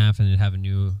cut it in half, and it'd have a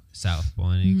new south pole,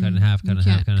 and you cut it in half, cut it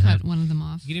in half, cut it in half. One of them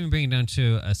off. You can even bring it down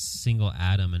to a single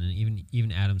atom, and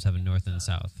even atoms have a north and a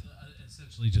south.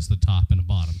 Essentially, just the top and the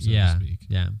bottom, so to speak.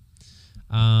 Yeah.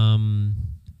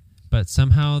 But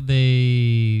somehow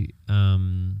they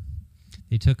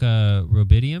took a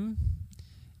rubidium,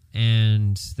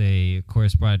 and they, of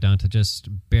course, brought it down to just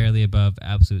barely above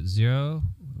absolute zero,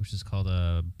 which is called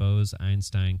a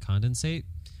Bose-Einstein condensate,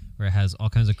 where it has all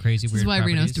kinds of crazy weird properties. This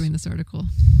is why Reno's doing this article.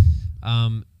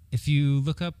 If you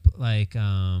look up, like,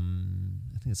 I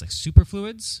think it's like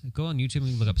superfluids, go on YouTube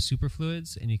and look up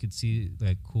superfluids, and you could see,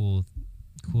 like, cool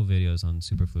videos on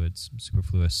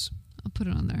superfluous. I'll put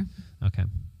it on there. Okay.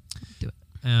 Do it.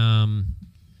 And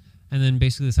then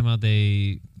basically somehow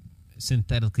they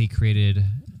synthetically created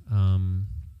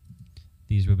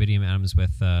these rubidium atoms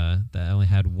with that only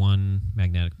had one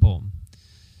magnetic pole.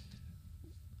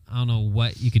 I don't know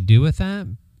what you could do with that.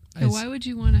 So why would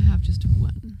you want to have just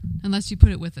one? Unless you put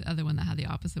it with the other one that had the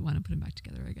opposite one and put them back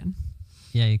together again.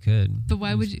 Yeah, you could. But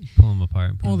why would you pull them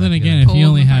apart? Well, then again, if you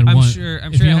only had one,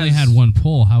 if you only had one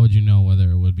pole, how would you know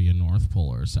whether it would be a north pole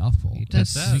or a south pole? You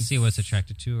test that, see what's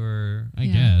attracted to, or I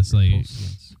guess like.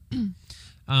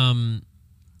 I'm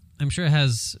sure it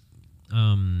has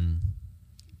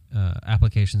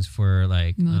applications for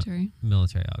like military,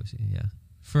 obviously, yeah,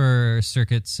 for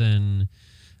circuits and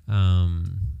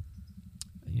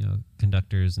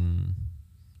conductors and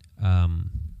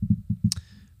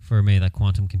for maybe like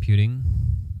quantum computing.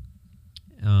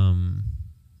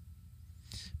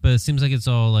 But it seems like it's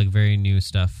all like very new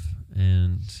stuff,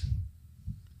 and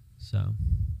so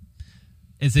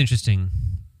it's interesting.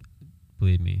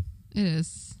 Believe me, it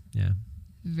is. Yeah,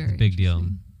 very big deal.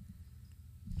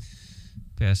 But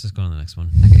yeah, let's just go on to the next one.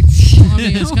 Okay. Well, I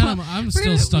mean, it's kind of. I'm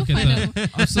still stuck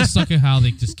at how they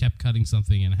just kept cutting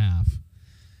something in half,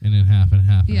 and in half, and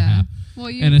half, and half. Well,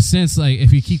 in a sense, like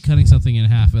if you keep cutting something in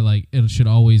half, it should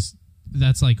always.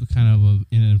 That's like kind of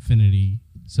an infinity,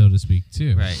 so to speak,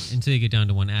 too. Right. Until you get down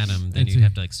to one atom, then you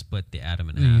have to like split the atom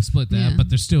in half. You split that, but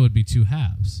there still would be two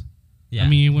halves. Yeah. I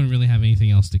mean, you wouldn't really have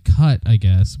anything else to cut, I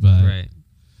guess, but right.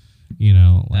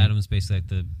 The atom is basically like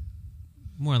the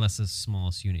more or less the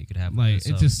smallest unit you could have. Like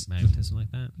it just magnetism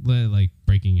like that. Like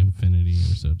breaking infinity,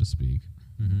 or so to speak.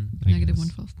 Mm-hmm. Negative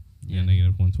 1/12. Yeah,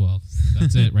 negative 1/12.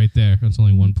 That's it right there. That's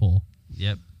only one pole.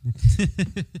 Yep.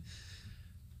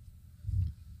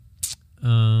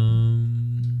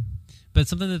 But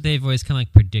something that they've always kind of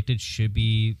like predicted should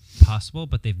be possible,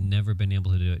 but they've never been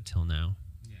able to do it till now.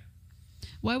 Yeah.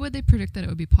 Why would they predict that it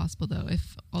would be possible though?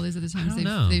 If all these other times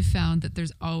they've found that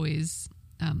there's always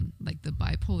like the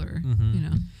bipolar,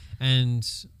 and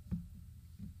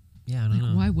yeah, I don't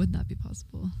know. Why would that be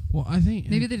possible? Well, I think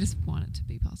maybe they just want it to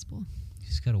be possible. You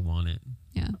just gotta want it.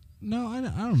 Yeah. No, I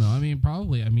don't know. I mean,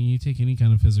 probably. I mean, you take any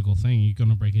kind of physical thing, you're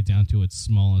going to break it down to its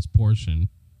smallest portion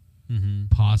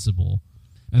possible.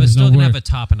 And but it's still going to have a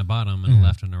top and a bottom and a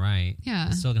left and a right. Yeah.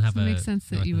 It's still going to have a makes sense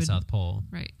that north you and would, south pole.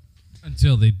 Right.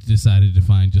 Until they decided to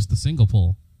find just a single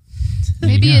pole.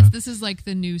 Maybe this is like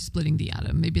the new splitting the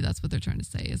atom. Maybe that's what they're trying to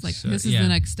say. Is like this is the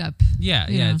next step. Yeah,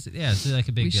 it's like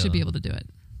a big deal. We should be able to do it.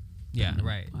 Yeah,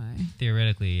 right. Why.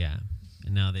 Theoretically, yeah.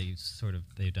 And now they've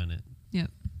done it. Yep.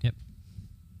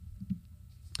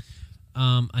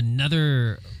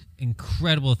 Another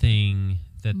incredible thing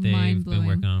that they've been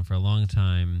working on for a long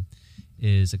time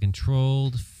is a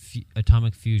controlled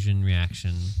atomic fusion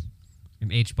reaction,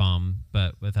 an H-bomb,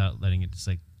 but without letting it just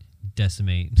like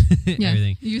decimate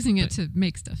everything. Using it to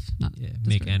make stuff, not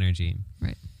make energy.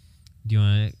 Right. Do you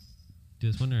want to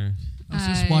do this one, or I was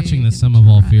just watching the Sum of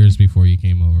All Fears before you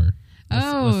came over.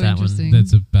 What's that interesting.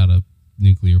 That's about a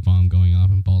nuclear bomb going off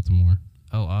in Baltimore.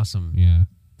 Oh, awesome. Yeah.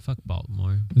 Fuck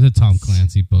Baltimore. It was a Tom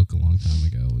Clancy book a long time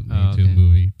ago. It was made into a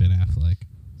movie, Ben Affleck.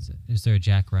 Is there a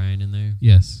Jack Ryan in there?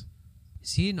 Yes.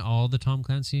 Is he in all the Tom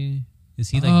Clancy? Is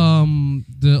he like...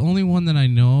 The only one that I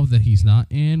know of that he's not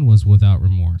in was Without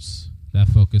Remorse. That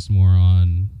focused more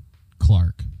on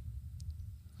Clark.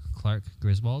 Clark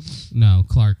Griswold? No,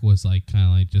 Clark was like kind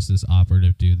of like just this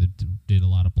operative dude that did a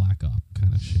lot of black op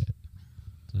kind of shit.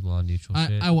 A lot of neutral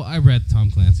shit. I read Tom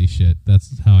Clancy shit.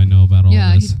 That's how I know about all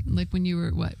this. Yeah, like when you were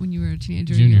a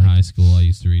teenager. Junior high school, I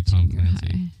used to read Tom Clancy.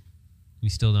 High. You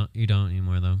still don't. You don't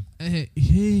anymore though.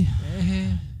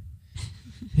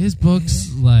 His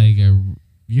books like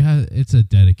it's a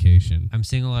dedication. I'm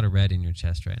seeing a lot of red in your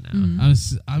chest right now.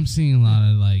 Mm-hmm. I'm seeing a lot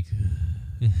of like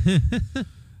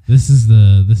This is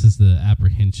the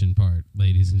apprehension part,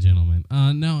 ladies and gentlemen.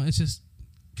 No, it's just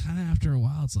kind of after a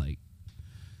while, it's like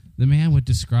the man would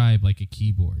describe like a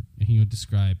keyboard, and he would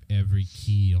describe every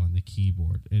key on the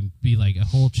keyboard, and be like a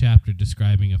whole chapter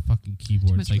describing a fucking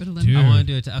keyboard. It's like, dude. I want to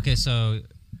do it. Okay, so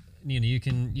Nina, you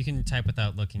can type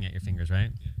without looking at your fingers, right?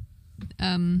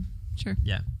 Sure.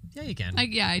 Yeah, you can.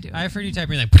 I do. I've heard you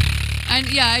typing like.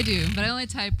 I do, but I only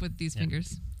type with these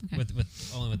fingers. Okay.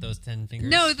 With only with those 10 fingers.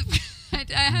 No,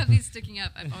 I have these sticking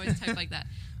up. I've always typed like that.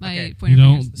 My Okay. pointer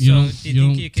fingers. You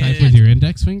don't type with your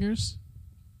index fingers?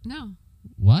 No.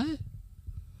 What?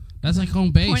 That's like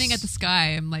home base. Pointing at the sky,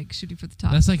 I'm like shooting for the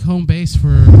top. That's like home base for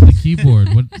the keyboard.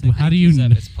 How do you?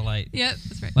 It's polite. Yep,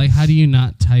 that's right. Like, how do you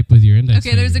not type with your index?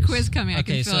 Okay, there's a fingers? quiz coming. I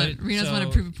Okay, can feel it. Reno's want to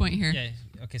prove a point here. Yeah.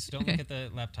 Okay, so don't look at the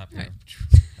laptop here. Right.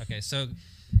 Okay, so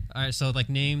all right, so like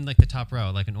name like the top row,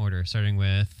 like an order, starting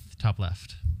with top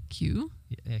left. Q.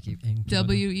 Yeah,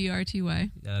 WERTY. Yeah,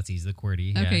 that's easy. The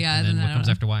QWERTY. Okay, yeah. And then what comes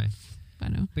after Y? I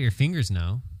know. But your fingers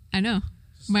know. I know.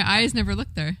 My eyes never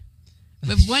looked there.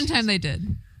 But one time they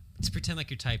did. Just pretend like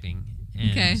you're typing.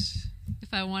 And okay.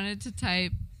 If I wanted to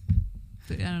type,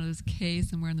 I don't know, there's K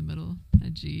somewhere in the middle, a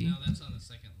G. No, that's on the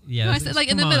second line. Yeah, no, I said like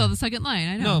in the middle, the second line.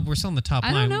 I know. No, we're still on the top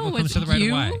line. I don't know. What comes to the right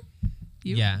of Y?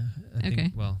 You? Yeah. I think,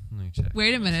 okay. Well, let me check.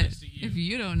 Wait a minute. If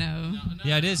you don't know. No,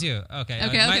 yeah, it is you. Okay.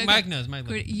 Okay. Mike knows. Mike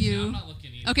knows. You. Yeah, I'm not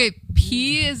looking either. Okay.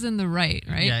 P is in the right,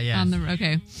 right? Yeah. On the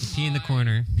okay. The P in the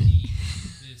corner.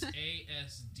 It's A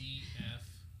S D F.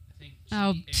 I think G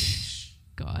Oh, H.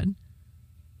 God.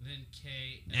 Then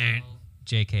K L.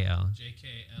 J K L. J K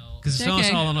L. Because it's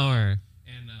almost all in order.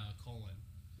 And colon.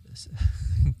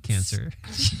 Cancer.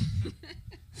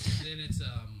 Then it's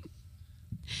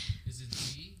is it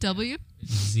Z? W.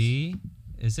 Z.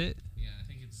 Is it? Yeah, I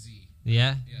think it's Z.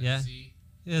 Yeah. Z.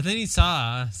 Yeah. Then he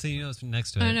saw, so you know it's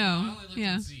next to it. I know.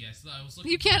 Yeah. At Z. I was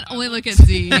looking you can't only look at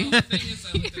Z. The thing is,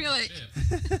 I looked You're at like,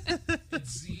 the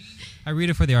it's Z. I read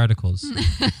it for the articles.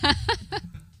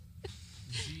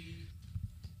 Z.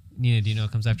 Nina, do you know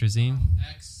what comes after Z?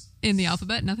 X. In the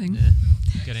alphabet, nothing. Yeah. No,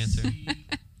 Good answer. Z.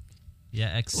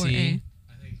 Yeah, X Or C. A.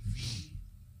 I think V.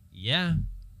 Yeah.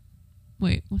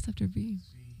 Wait, what's after V?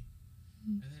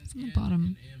 And then It's on the N bottom.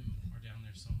 and M are down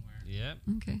there somewhere. Yep.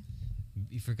 Okay.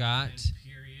 You forgot. And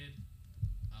period.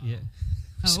 Yeah.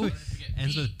 Oh. So it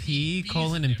ends with P,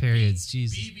 colon, and there. periods. B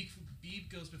Jesus. B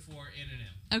goes before N and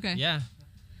M. Okay. Yeah.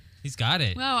 He's got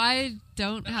it. Well, I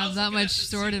don't I have was that looking much at the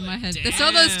stored in my ceiling. head. That's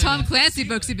all those Tom Damn. Clancy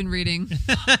books you've been reading.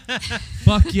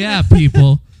 Fuck yeah,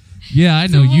 people. Yeah, I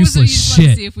know so what was it useless you just wanted to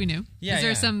shit. see if we knew? Yeah, Is there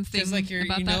yeah. something 'Cause, like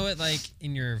about you that? know it like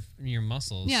in your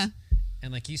muscles. Yeah.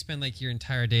 And like you spend like your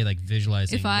entire day like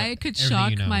visualizing. If I could everything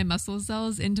shock you know. my muscle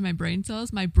cells into my brain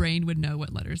cells, my brain would know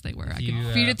what letters they were. I You,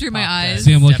 could feed it through my pop that. eyes.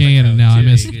 See, I'm looking at it now. I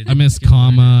missed Good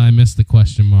comma. learner. I missed the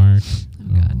question mark.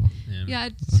 Oh, God. Yeah. Yeah,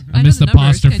 I know missed the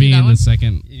numbers. Can I do apostrophe that in one? the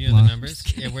second You know the line. numbers?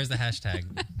 Yeah, where's the hashtag?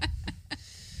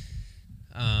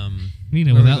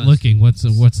 Nina, where we without going? looking, what's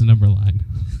the number line?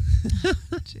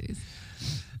 Jeez.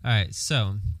 All right,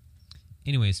 so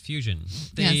anyways, fusion.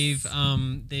 They've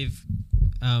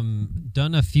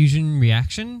done a fusion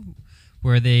reaction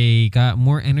where they got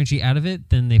more energy out of it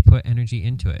than they put energy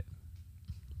into it.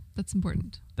 That's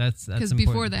important. That's Because important.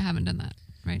 before they haven't done that,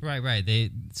 right? Right.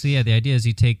 The idea is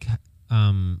you take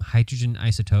hydrogen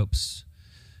isotopes,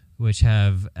 which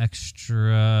have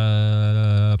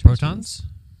extra protons,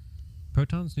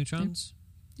 neutrons.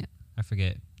 Yeah. I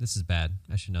forget. This is bad.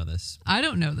 I should know this. I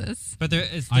don't know this. But there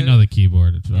is. I know the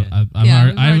keyboard. Yeah.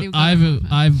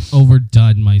 I've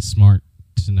overdone my smart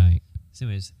tonight. So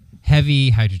anyways, heavy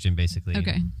hydrogen basically.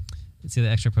 Okay. It's the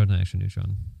extra proton, extra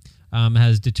neutron. It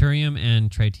has deuterium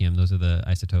and tritium. Those are the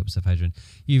isotopes of hydrogen.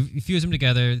 You fuse them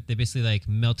together. They basically like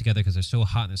melt together because they're so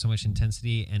hot and there's so much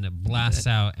intensity, and it blasts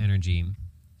out energy.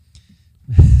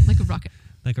 Like a rocket.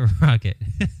 Like a rocket.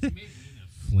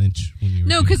 Flinch when you were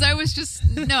No, because doing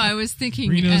I was thinking.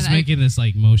 Reno's and making this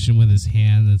like motion with his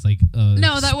hand. That's like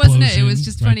no, that wasn't it. It was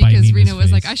just funny right by because Nina's Reno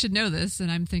was like, face. I should know this,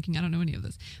 and I'm thinking I don't know any of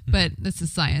this. But this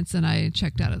is science, and I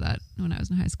checked out of that when I was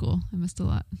in high school. I missed a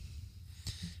lot.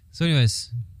 So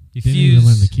anyways, you didn't even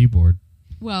learn the keyboard.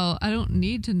 Well, I don't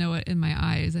need to know it in my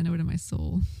eyes. I know it in my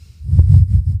soul.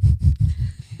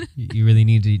 You really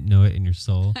need to know it in your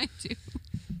soul. I do.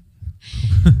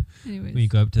 Anyways. When you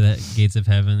go up to the gates of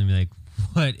heaven and be like,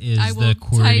 what is I will the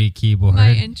QWERTY type keyboard? my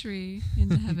entry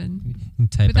into heaven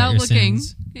And type without out your looking.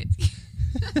 sins.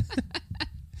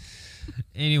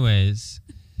 Anyways,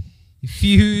 you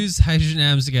fuse hydrogen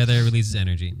atoms together, it releases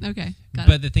energy. Okay, got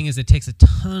But it. the thing is, it takes a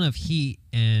ton of heat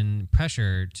and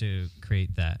pressure to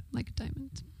create that. Like a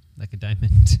diamond. Like a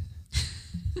diamond.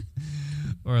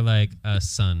 or like a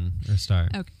sun or star.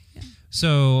 Okay. Yeah.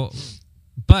 So,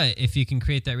 but if you can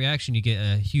create that reaction, you get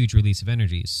a huge release of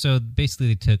energy. So basically,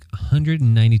 they took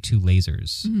 192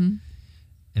 lasers,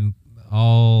 and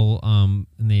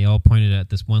they all pointed at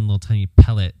this one little tiny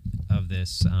pellet of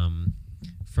this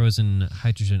frozen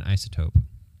hydrogen isotope,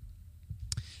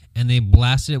 and they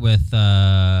blasted it with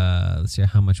let's see,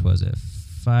 how much was it?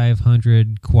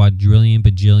 500 quadrillion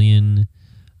bajillion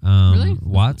really?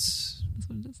 watts. That's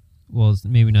what it is. Well,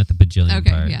 maybe not the bajillion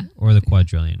part, yeah. or the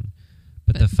quadrillion,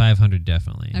 but the 500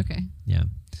 definitely. Okay. Yeah.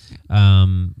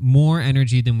 More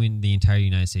energy than the entire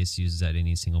United States uses at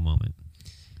any single moment.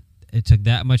 It took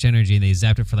that much energy, and they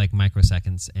zapped it for like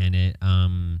microseconds, and it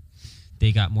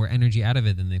they got more energy out of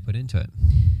it than they put into it.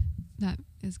 That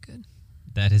is good.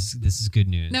 This is good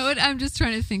news. No, I'm just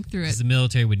trying to think through it. The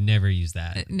military would never use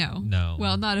that. No.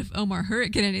 Well, not if Omar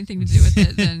Hurrick had anything to do with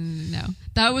it, then no.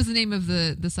 That was the name of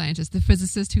the scientist, the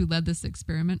physicist who led this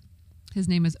experiment. His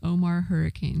name is Omar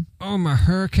Hurricane. Omar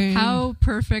Hurricane? How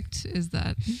perfect is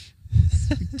that?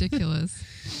 It's ridiculous.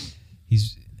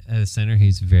 He's at the center.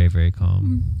 He's very, very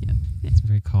calm. Yep. He's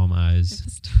very calm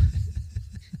eyes.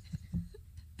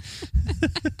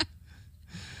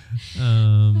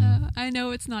 I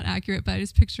know it's not accurate, but I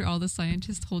just picture all the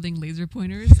scientists holding laser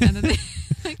pointers, and then they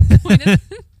like point at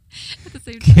the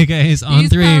same time. Okay, guys, on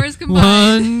These 3. powers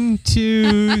combined. 1,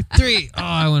 2, 3. Oh,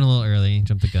 I went a little early.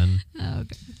 Jumped the gun. Oh,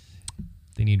 okay.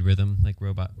 They need rhythm, like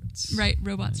robots. Right,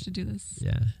 robots to do this.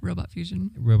 Yeah. Robot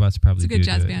fusion. Robots probably It's a good do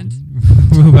jazz it. band.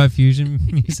 Robot fusion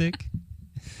music.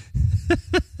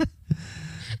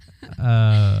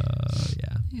 Yeah.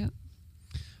 Yep.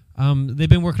 They've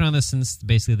been working on this since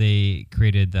basically they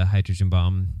created the hydrogen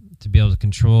bomb to be able to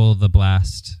control the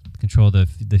blast, control the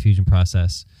fusion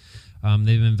process. They've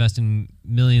been investing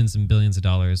millions and billions of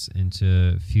dollars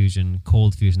into fusion,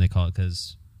 cold fusion they call it,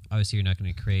 because obviously you're not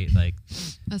going to create like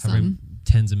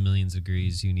tens of millions of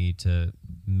degrees you need to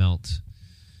melt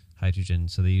hydrogen.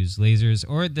 So they use lasers,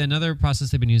 or another process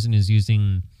they've been using is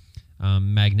using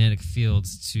magnetic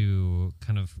fields to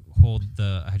kind of hold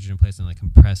the hydrogen in place and like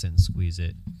compress it and squeeze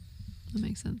it. That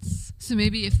makes sense. So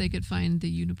maybe if they could find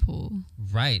the unipole,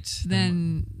 right?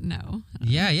 Then no.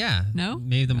 Yeah. No?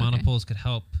 Maybe the monopoles could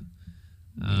help.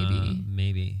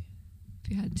 Maybe. If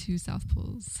you had 2 south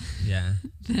poles. Yeah.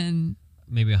 Then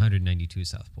maybe 192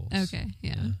 south poles. Okay.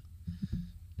 Yeah.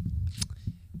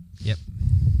 Yep.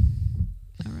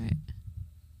 All right.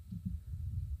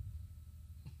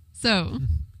 So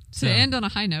to end on a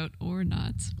high note, or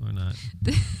not.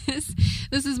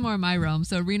 This is more my realm.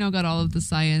 So Reno got all of the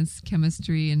science,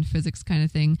 chemistry, and physics kind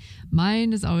of thing.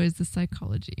 Mine is always the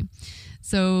psychology.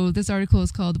 So this article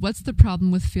is called "What's the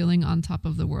Problem with Feeling on Top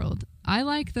of the World?" I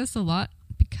like this a lot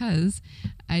because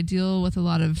I deal with a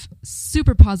lot of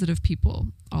super positive people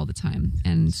all the time.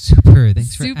 And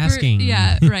thanks for asking.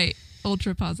 Yeah, right.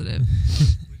 Ultra positive.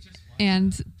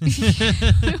 And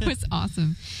it was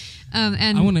awesome.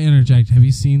 And I want to interject. Have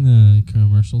you seen the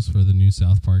commercials for the new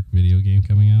South Park video game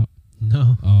coming out?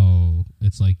 No. Oh,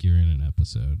 it's like you're in an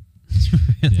episode.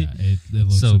 Really? Yeah, it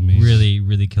looks so amazing. Really,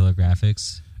 really killer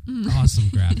graphics. Awesome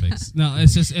graphics. No,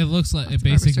 it's just, it looks like, it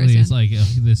basically is like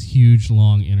this huge,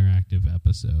 long, interactive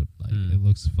episode. Like, it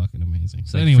looks fucking amazing.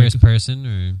 So like anyway, first person,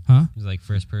 or? Huh? It's like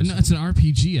first person? No, it's an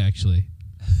RPG, actually.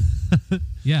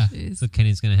 Yeah. So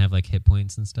Kenny's going to have like hit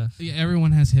points and stuff? Yeah,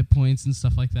 everyone has hit points and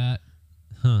stuff like that.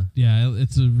 Huh. Yeah,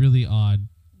 it's a really odd.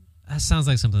 That sounds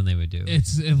like something they would do.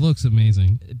 It looks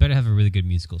amazing. It better have a really good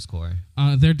musical score.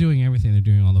 They're doing everything. They're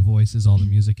doing all the voices, all the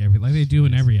music, everything. Like they do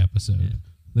in every episode. Yeah.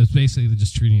 That's basically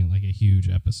just treating it like a huge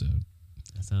episode.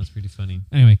 That sounds pretty funny.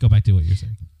 Anyway, go back to what you're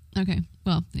saying. Okay.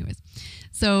 Well, anyways.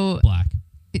 So Black.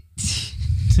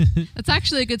 That's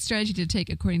actually a good strategy to take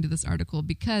according to this article,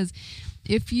 because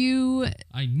if you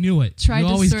I knew it. Try you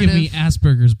to always sort give me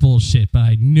Asperger's bullshit, but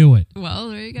I knew it. Well,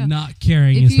 there you go. Not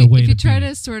caring is the way to be. If you try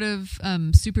to sort of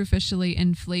superficially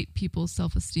inflate people's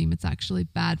self-esteem, it's actually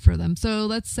bad for them. So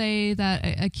let's say that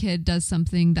a kid does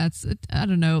something that's, I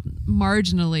don't know,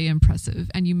 marginally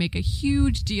impressive, and you make a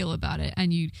huge deal about it,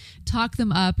 and you talk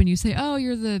them up, and you say, oh,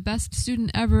 you're the best student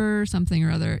ever, or something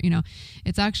or other. You know,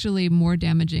 it's actually more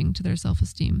damaging to their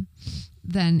self-esteem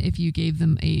than if you gave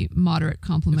them a moderate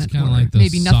compliment, or like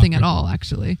maybe nothing at all,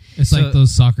 actually. It's like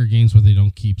those soccer games where they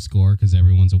don't keep score because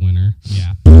everyone's a winner.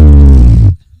 Yeah.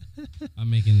 I'm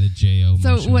making the J-O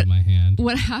motion with my hand.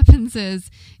 What happens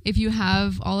is, if you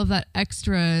have all of that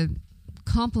extra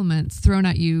compliments thrown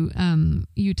at you,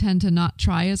 you tend to not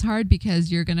try as hard,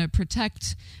 because you're going to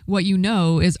protect what you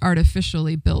know is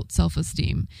artificially built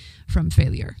self-esteem from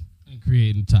failure.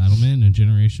 create entitlement and a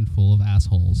generation full of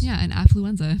assholes. Yeah, and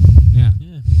affluenza. Yeah.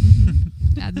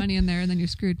 Add money in there and then you're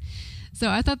screwed. So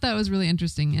I thought that was really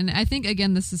interesting. And I think,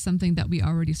 again, this is something that we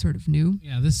already sort of knew.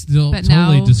 Yeah, this still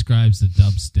totally describes the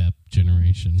dubstep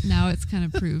generation. Now it's kind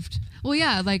of proved. Well,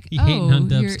 yeah, like, you hating on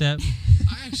dubstep?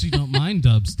 I actually don't mind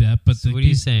dubstep, but so what are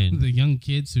you saying? The young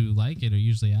kids who like it are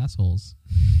usually assholes.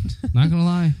 Not gonna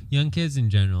lie. Young kids in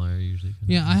general are usually.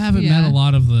 Yeah, I haven't met a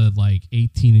lot of the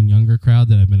 18 and younger crowd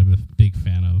that I've been a big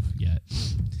fan of yet.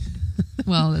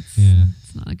 Well, it's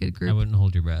not a good group. I wouldn't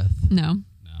hold your breath. No.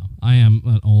 I am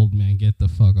an old man. Get the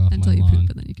fuck off until my you lawn. poop,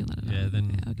 and then you can let it out.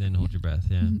 Yeah, then hold your breath.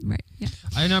 Yeah, right. Yeah.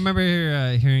 I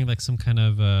remember hearing some kind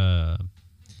of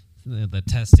the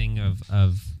testing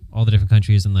of all the different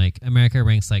countries, and America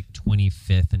ranks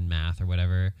 25th in math or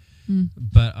whatever.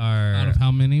 But out of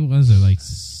how many was it?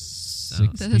 60?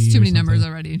 That's too many numbers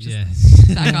already.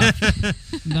 Just back off.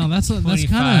 No, that's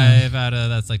 25 out of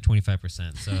that's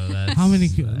 25%. So that's how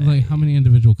many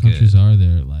individual countries are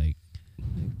there?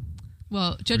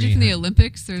 Well, judging from the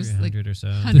Olympics, there's 300 or so.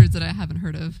 hundreds that I haven't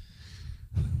heard of.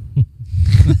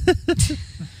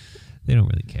 They don't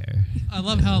really care. I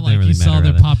love how you saw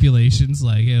their populations.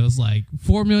 It was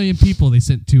 4 million people. They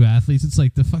sent 2 athletes. It's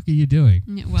the fuck are you doing?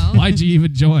 Yeah, well, why'd you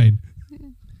even join?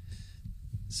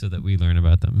 So that we learn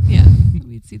about them. Yeah,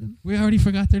 we'd see them. We already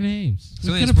forgot their names.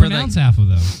 So we couldn't pronounce half of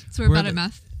them. So we're bad at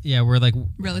math. Yeah, we're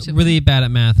relatively really bad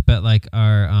at math, but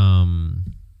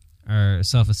our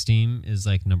self-esteem is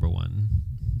number 1,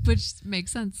 which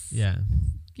makes sense. Yeah,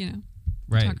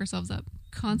 we talk ourselves up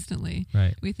constantly.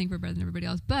 Right, we think we're better than everybody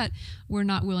else, but we're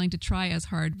not willing to try as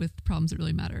hard with problems that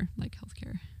really matter, like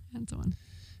healthcare and so on.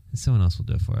 Someone else will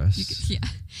do it for us. Yeah.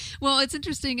 Well, it's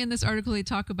interesting. In this article, they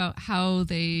talk about how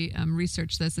they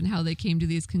researched this and how they came to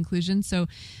these conclusions. So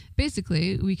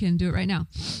basically, we can do it right now.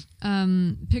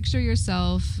 Picture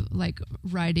yourself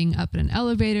riding up in an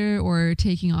elevator or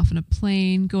taking off in a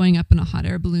plane, going up in a hot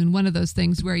air balloon, one of those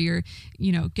things where you're,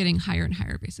 getting higher and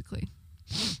higher, basically.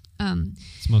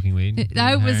 Smoking weed.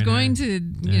 I was going to,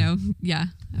 I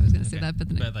was going to say that, but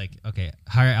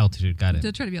higher altitude. Got it.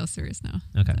 They'll try to be all serious now.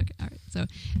 Okay. All right. So,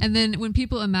 and then when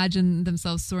people imagine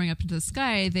themselves soaring up into the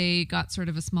sky, they got sort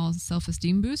of a small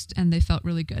self-esteem boost, and they felt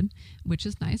really good, which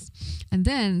is nice. And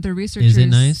then the researchers. Is it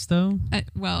nice though?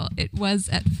 Well, it was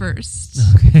at first,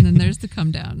 okay. And then there's the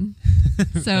come down.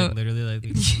 So literally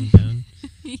the come down.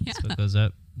 Yeah. That's what goes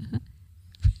up.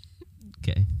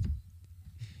 Okay.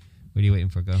 What are you waiting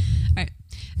for? Go. All right.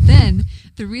 Then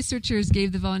the researchers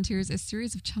gave the volunteers a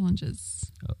series of challenges.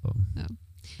 Uh-oh.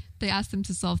 They asked them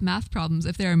to solve math problems.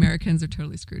 If they're Americans, they're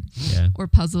totally screwed. Yeah. Or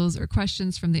puzzles or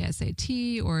questions from the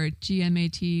SAT or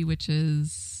GMAT, which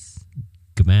is...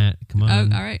 GMAT. Come on.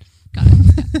 Oh, all right. Got it.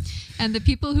 Yeah. And the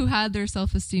people who had their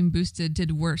self-esteem boosted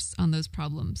did worse on those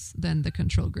problems than the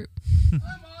control group. I'm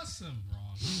awesome.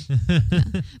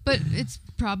 Yeah. But it's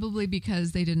probably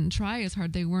because they didn't try as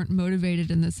hard. They weren't motivated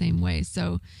in the same way.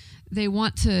 So they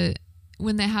want to,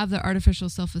 when they have the artificial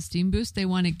self-esteem boost, they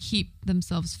want to keep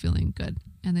themselves feeling good,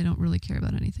 and they don't really care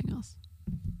about anything else.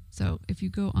 So if you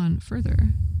go on further,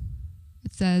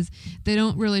 it says they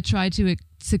don't really try to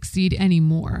succeed any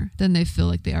more than they feel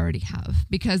like they already have,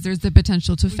 because there's the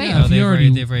potential to fail. Yeah, they've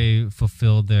already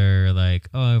fulfilled their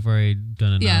I've already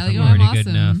done enough. Yeah, I'm already awesome. Good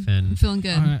enough, and I'm feeling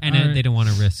good. They don't want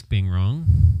to risk being wrong.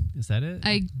 Is that it?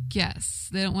 I guess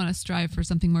they don't want to strive for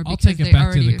something more. I'll take it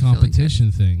back to the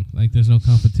competition thing. There's no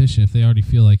competition. If they already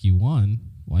feel like you won,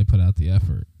 why put out the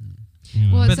effort?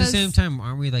 Well, but at the same time,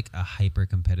 aren't we a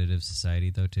hyper-competitive society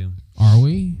though too? Are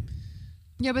we?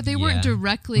 Yeah, but they weren't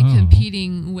directly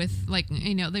competing with,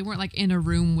 they weren't in a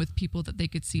room with people that they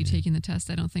could see taking the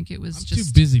test. I don't think it was I'm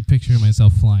just... too busy picturing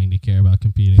myself flying to care about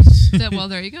competing. Well,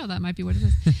 there you go. That might be what it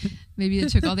is. Maybe it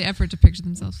took all the effort to picture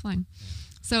themselves flying.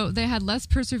 So they had less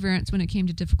perseverance when it came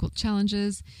to difficult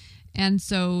challenges. And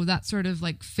so that sort of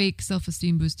fake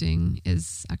self-esteem boosting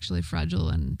is actually fragile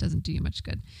and doesn't do you much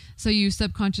good. So you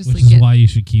subconsciously Which is why you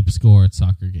should keep score at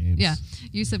soccer games. Yeah.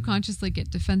 You subconsciously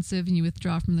get defensive and you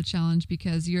withdraw from the challenge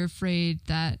because you're afraid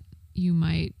that you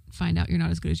might find out you're not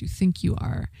as good as you think you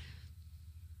are.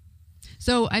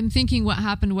 So I'm thinking what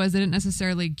happened was they didn't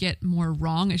necessarily get more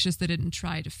wrong. It's just they didn't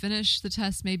try to finish the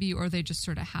test maybe, or they just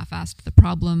sort of half-assed the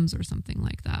problems or something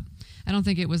like that. I don't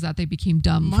think it was that they became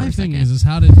dumb. My thing is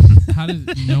how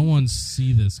did no one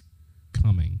see this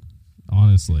coming?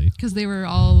 Honestly, because they were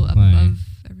all above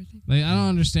everything. I don't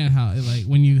understand how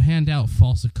when you hand out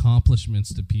false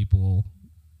accomplishments to people,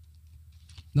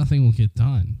 nothing will get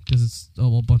done because it's a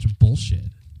whole bunch of bullshit.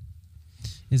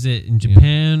 Is it in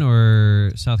Japan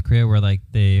or South Korea where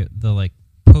they'll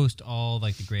post all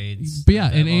like the grades. But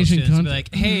yeah, in Asian countries,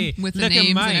 like, hey, with look the names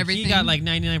at Mike. and everything. He got like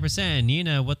 99%.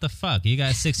 Nina, what the fuck? You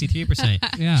got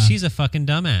 63%. Yeah, she's a fucking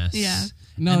dumbass. Yeah.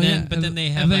 No, and then, yeah, but then they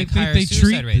have like they higher treat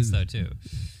suicide rates though too.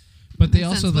 But they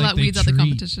also well, like that weeds out the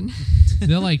competition.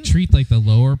 They'll like treat like the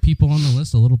lower people on the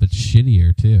list a little bit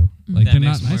shittier too. Like that they're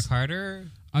makes not it nice. work harder.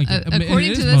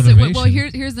 According to this, well,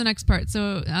 here's the next part.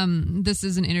 So this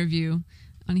is an interview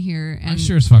on here, and I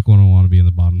sure as fuck wouldn't want to be in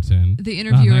the bottom 10. The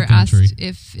interviewer asked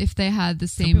if they had the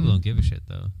same. Some people don't give a shit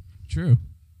though. True,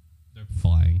 they're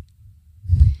flying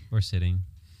or sitting,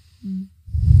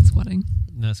 squatting.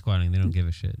 Not squatting. They don't give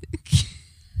a shit.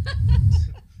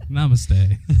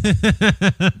 Namaste.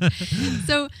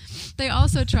 So they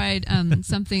also tried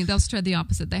something. They also tried the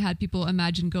opposite. They had people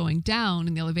imagine going down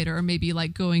in the elevator, or maybe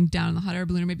like going down in the hot air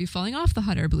balloon, or maybe falling off the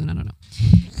hot air balloon. I don't know.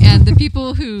 And the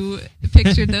people who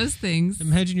pictured those things.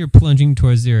 Imagine you're plunging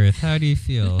towards the earth. How do you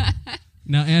feel?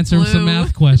 Now answer some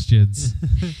math questions.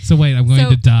 So wait, I'm going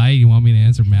to die. You want me to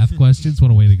answer math questions? What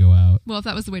a way to go out. Well, if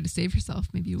that was the way to save yourself,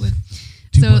 maybe you would.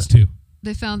 2 plus 2.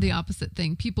 They found the opposite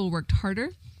thing. People worked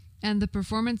harder. And the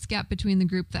performance gap between the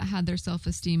group that had their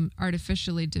self-esteem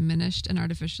artificially diminished and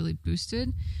artificially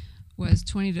boosted was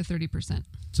 20 to 30%.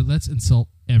 So let's insult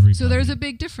everybody. So there's a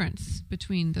big difference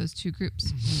between those two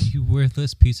groups. You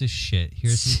worthless piece of shit.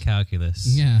 Here's some calculus.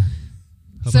 Yeah.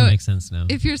 Hope it makes sense now.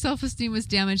 If your self-esteem was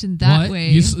damaged in that way...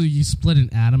 You split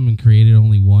an atom and created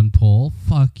only one pole?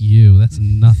 Fuck you. That's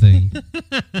nothing.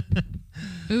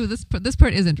 Ooh, this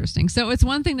part is interesting. So it's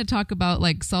one thing to talk about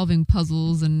like solving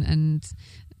puzzles and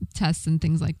tests and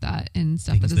things like that and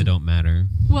stuff things that don't matter.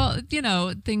 Well,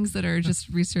 things that are just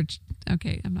research.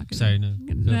 Okay, I'm not going to. Sorry, no.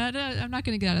 I'm not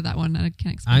going to get out of that one. I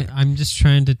can't explain. I'm just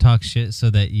trying to talk shit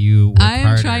so that you work harder.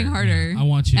 I'm trying harder. Yeah, I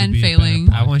want you to and be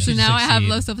failing. I want so you now to I have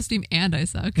low self-esteem and I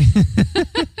suck.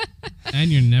 And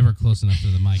you're never close enough to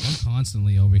the mic. I'm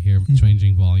constantly over here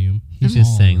changing volume. He's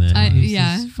just saying that.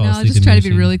 I'll just try to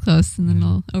be really close and then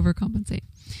I'll overcompensate.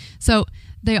 So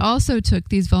they also took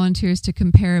these volunteers to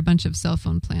compare a bunch of cell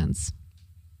phone plans,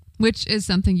 which is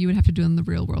something you would have to do in the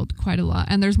real world quite a lot.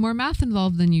 And there's more math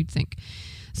involved than you'd think.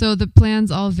 So the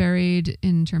plans all varied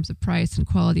in terms of price and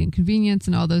quality and convenience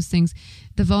and all those things.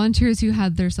 The volunteers who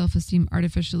had their self-esteem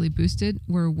artificially boosted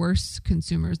were worse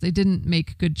consumers. They didn't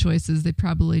make good choices. They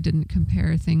probably didn't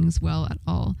compare things well at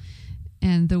all.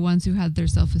 And the ones who had their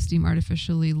self-esteem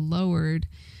artificially lowered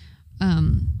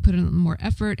put in more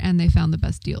effort and they found the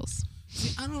best deals.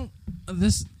 See,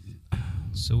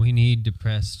 So we need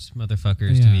depressed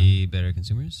motherfuckers to be better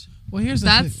consumers? Well, here's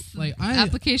the thing.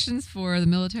 Applications for the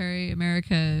military,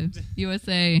 America,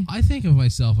 USA. I think of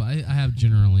myself, I have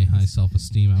generally high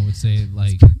self-esteem. I would say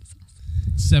like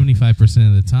 75%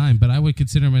 of the time, but I would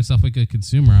consider myself a good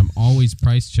consumer. I'm always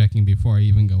price checking before I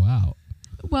even go out.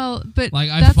 Well, but like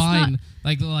I find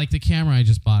like the camera I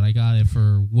just bought, I got it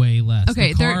for way less.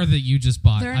 Okay, the car that you just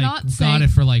bought, I got it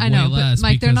for like way less.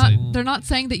 Mike, they're not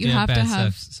saying that you have to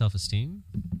have self-esteem.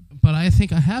 But I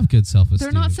think I have good self-esteem.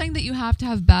 They're not saying that you have to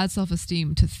have bad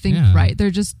self-esteem to think right. They're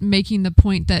just making the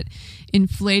point that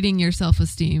inflating your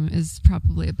self-esteem is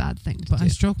probably a bad thing to do. But I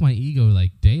stroke my ego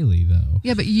like daily, though.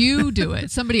 Yeah, but you do it.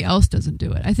 Somebody else doesn't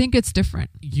do it. I think it's different.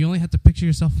 You only have to picture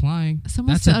yourself flying.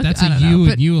 That's a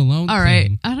you and you alone all right,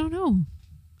 thing. I don't know.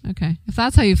 Okay, if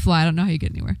that's how you fly, I don't know how you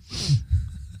get anywhere.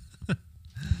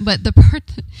 But the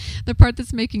part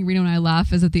that's making Reno and I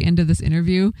laugh is at the end of this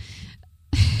interview.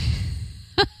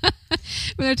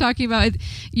 When they're talking about it,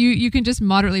 you can just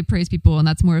moderately praise people and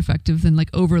that's more effective than like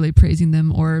overly praising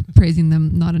them or praising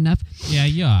them not enough. Yeah,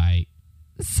 you're right.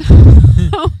 So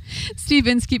Steve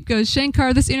Inskeep goes,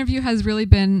 Shankar, this interview has really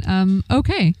been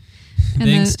okay. And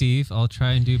thanks, Steve. I'll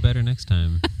try and do better next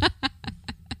time.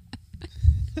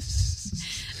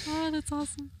 Oh, that's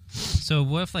awesome. So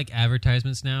what if like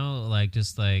advertisements now like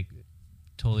just like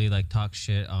totally like talk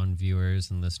shit on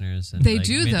viewers and listeners and they like,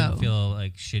 do make though them feel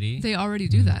like shitty? They already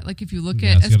do that. Like if you look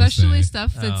at especially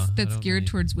stuff that's geared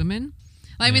towards women.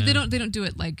 I mean they don't do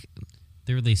it like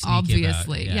they're really sneaky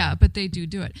obviously about, but they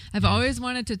do it. I've always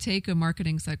wanted to take a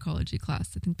marketing psychology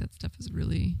class. I think that stuff is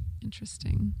really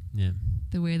interesting. Yeah.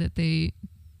 The way that they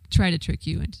try to trick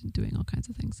you into doing all kinds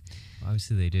of things.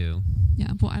 Obviously they do.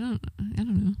 Yeah, well I don't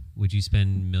know. Would you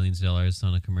spend millions of dollars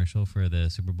on a commercial for the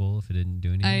Super Bowl if it didn't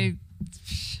do anything?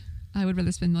 I would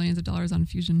rather spend millions of dollars on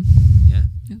Fusion. Yeah.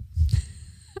 Yeah.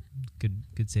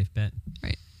 Good safe bet.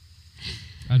 Right.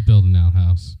 I'd build an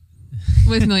outhouse.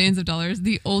 With millions of dollars.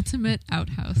 The ultimate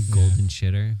outhouse. A golden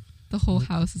shitter. The whole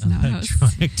house is an outhouse.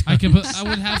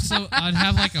 I'd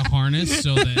have like a harness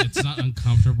so that it's not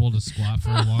uncomfortable to squat for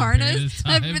a long period of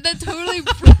time. That totally.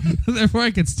 Therefore,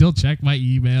 I could still check my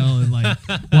email and like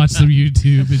watch some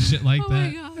YouTube and shit like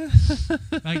that. Oh my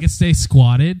I can stay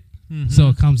squatted, so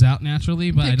it comes out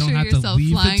naturally, but Picture I don't have to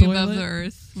leave flying the toilet above the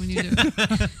earth when you do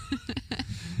it.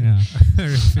 Yeah.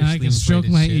 And I can stroke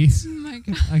my Oh my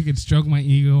God. I can stroke my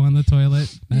ego on the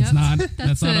toilet. That's not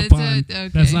a pun. Okay.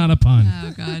 That's not a pun.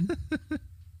 Oh God.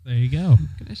 There you go.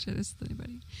 Could I share this with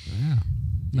anybody? Yeah.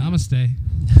 Namaste.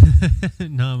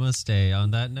 Namaste.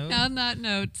 On that note. On that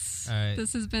note, all right.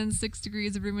 This has been 6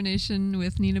 Degrees of Rumination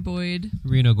with Nina Boyd,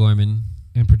 Reno Gorman,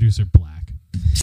 and producer Black.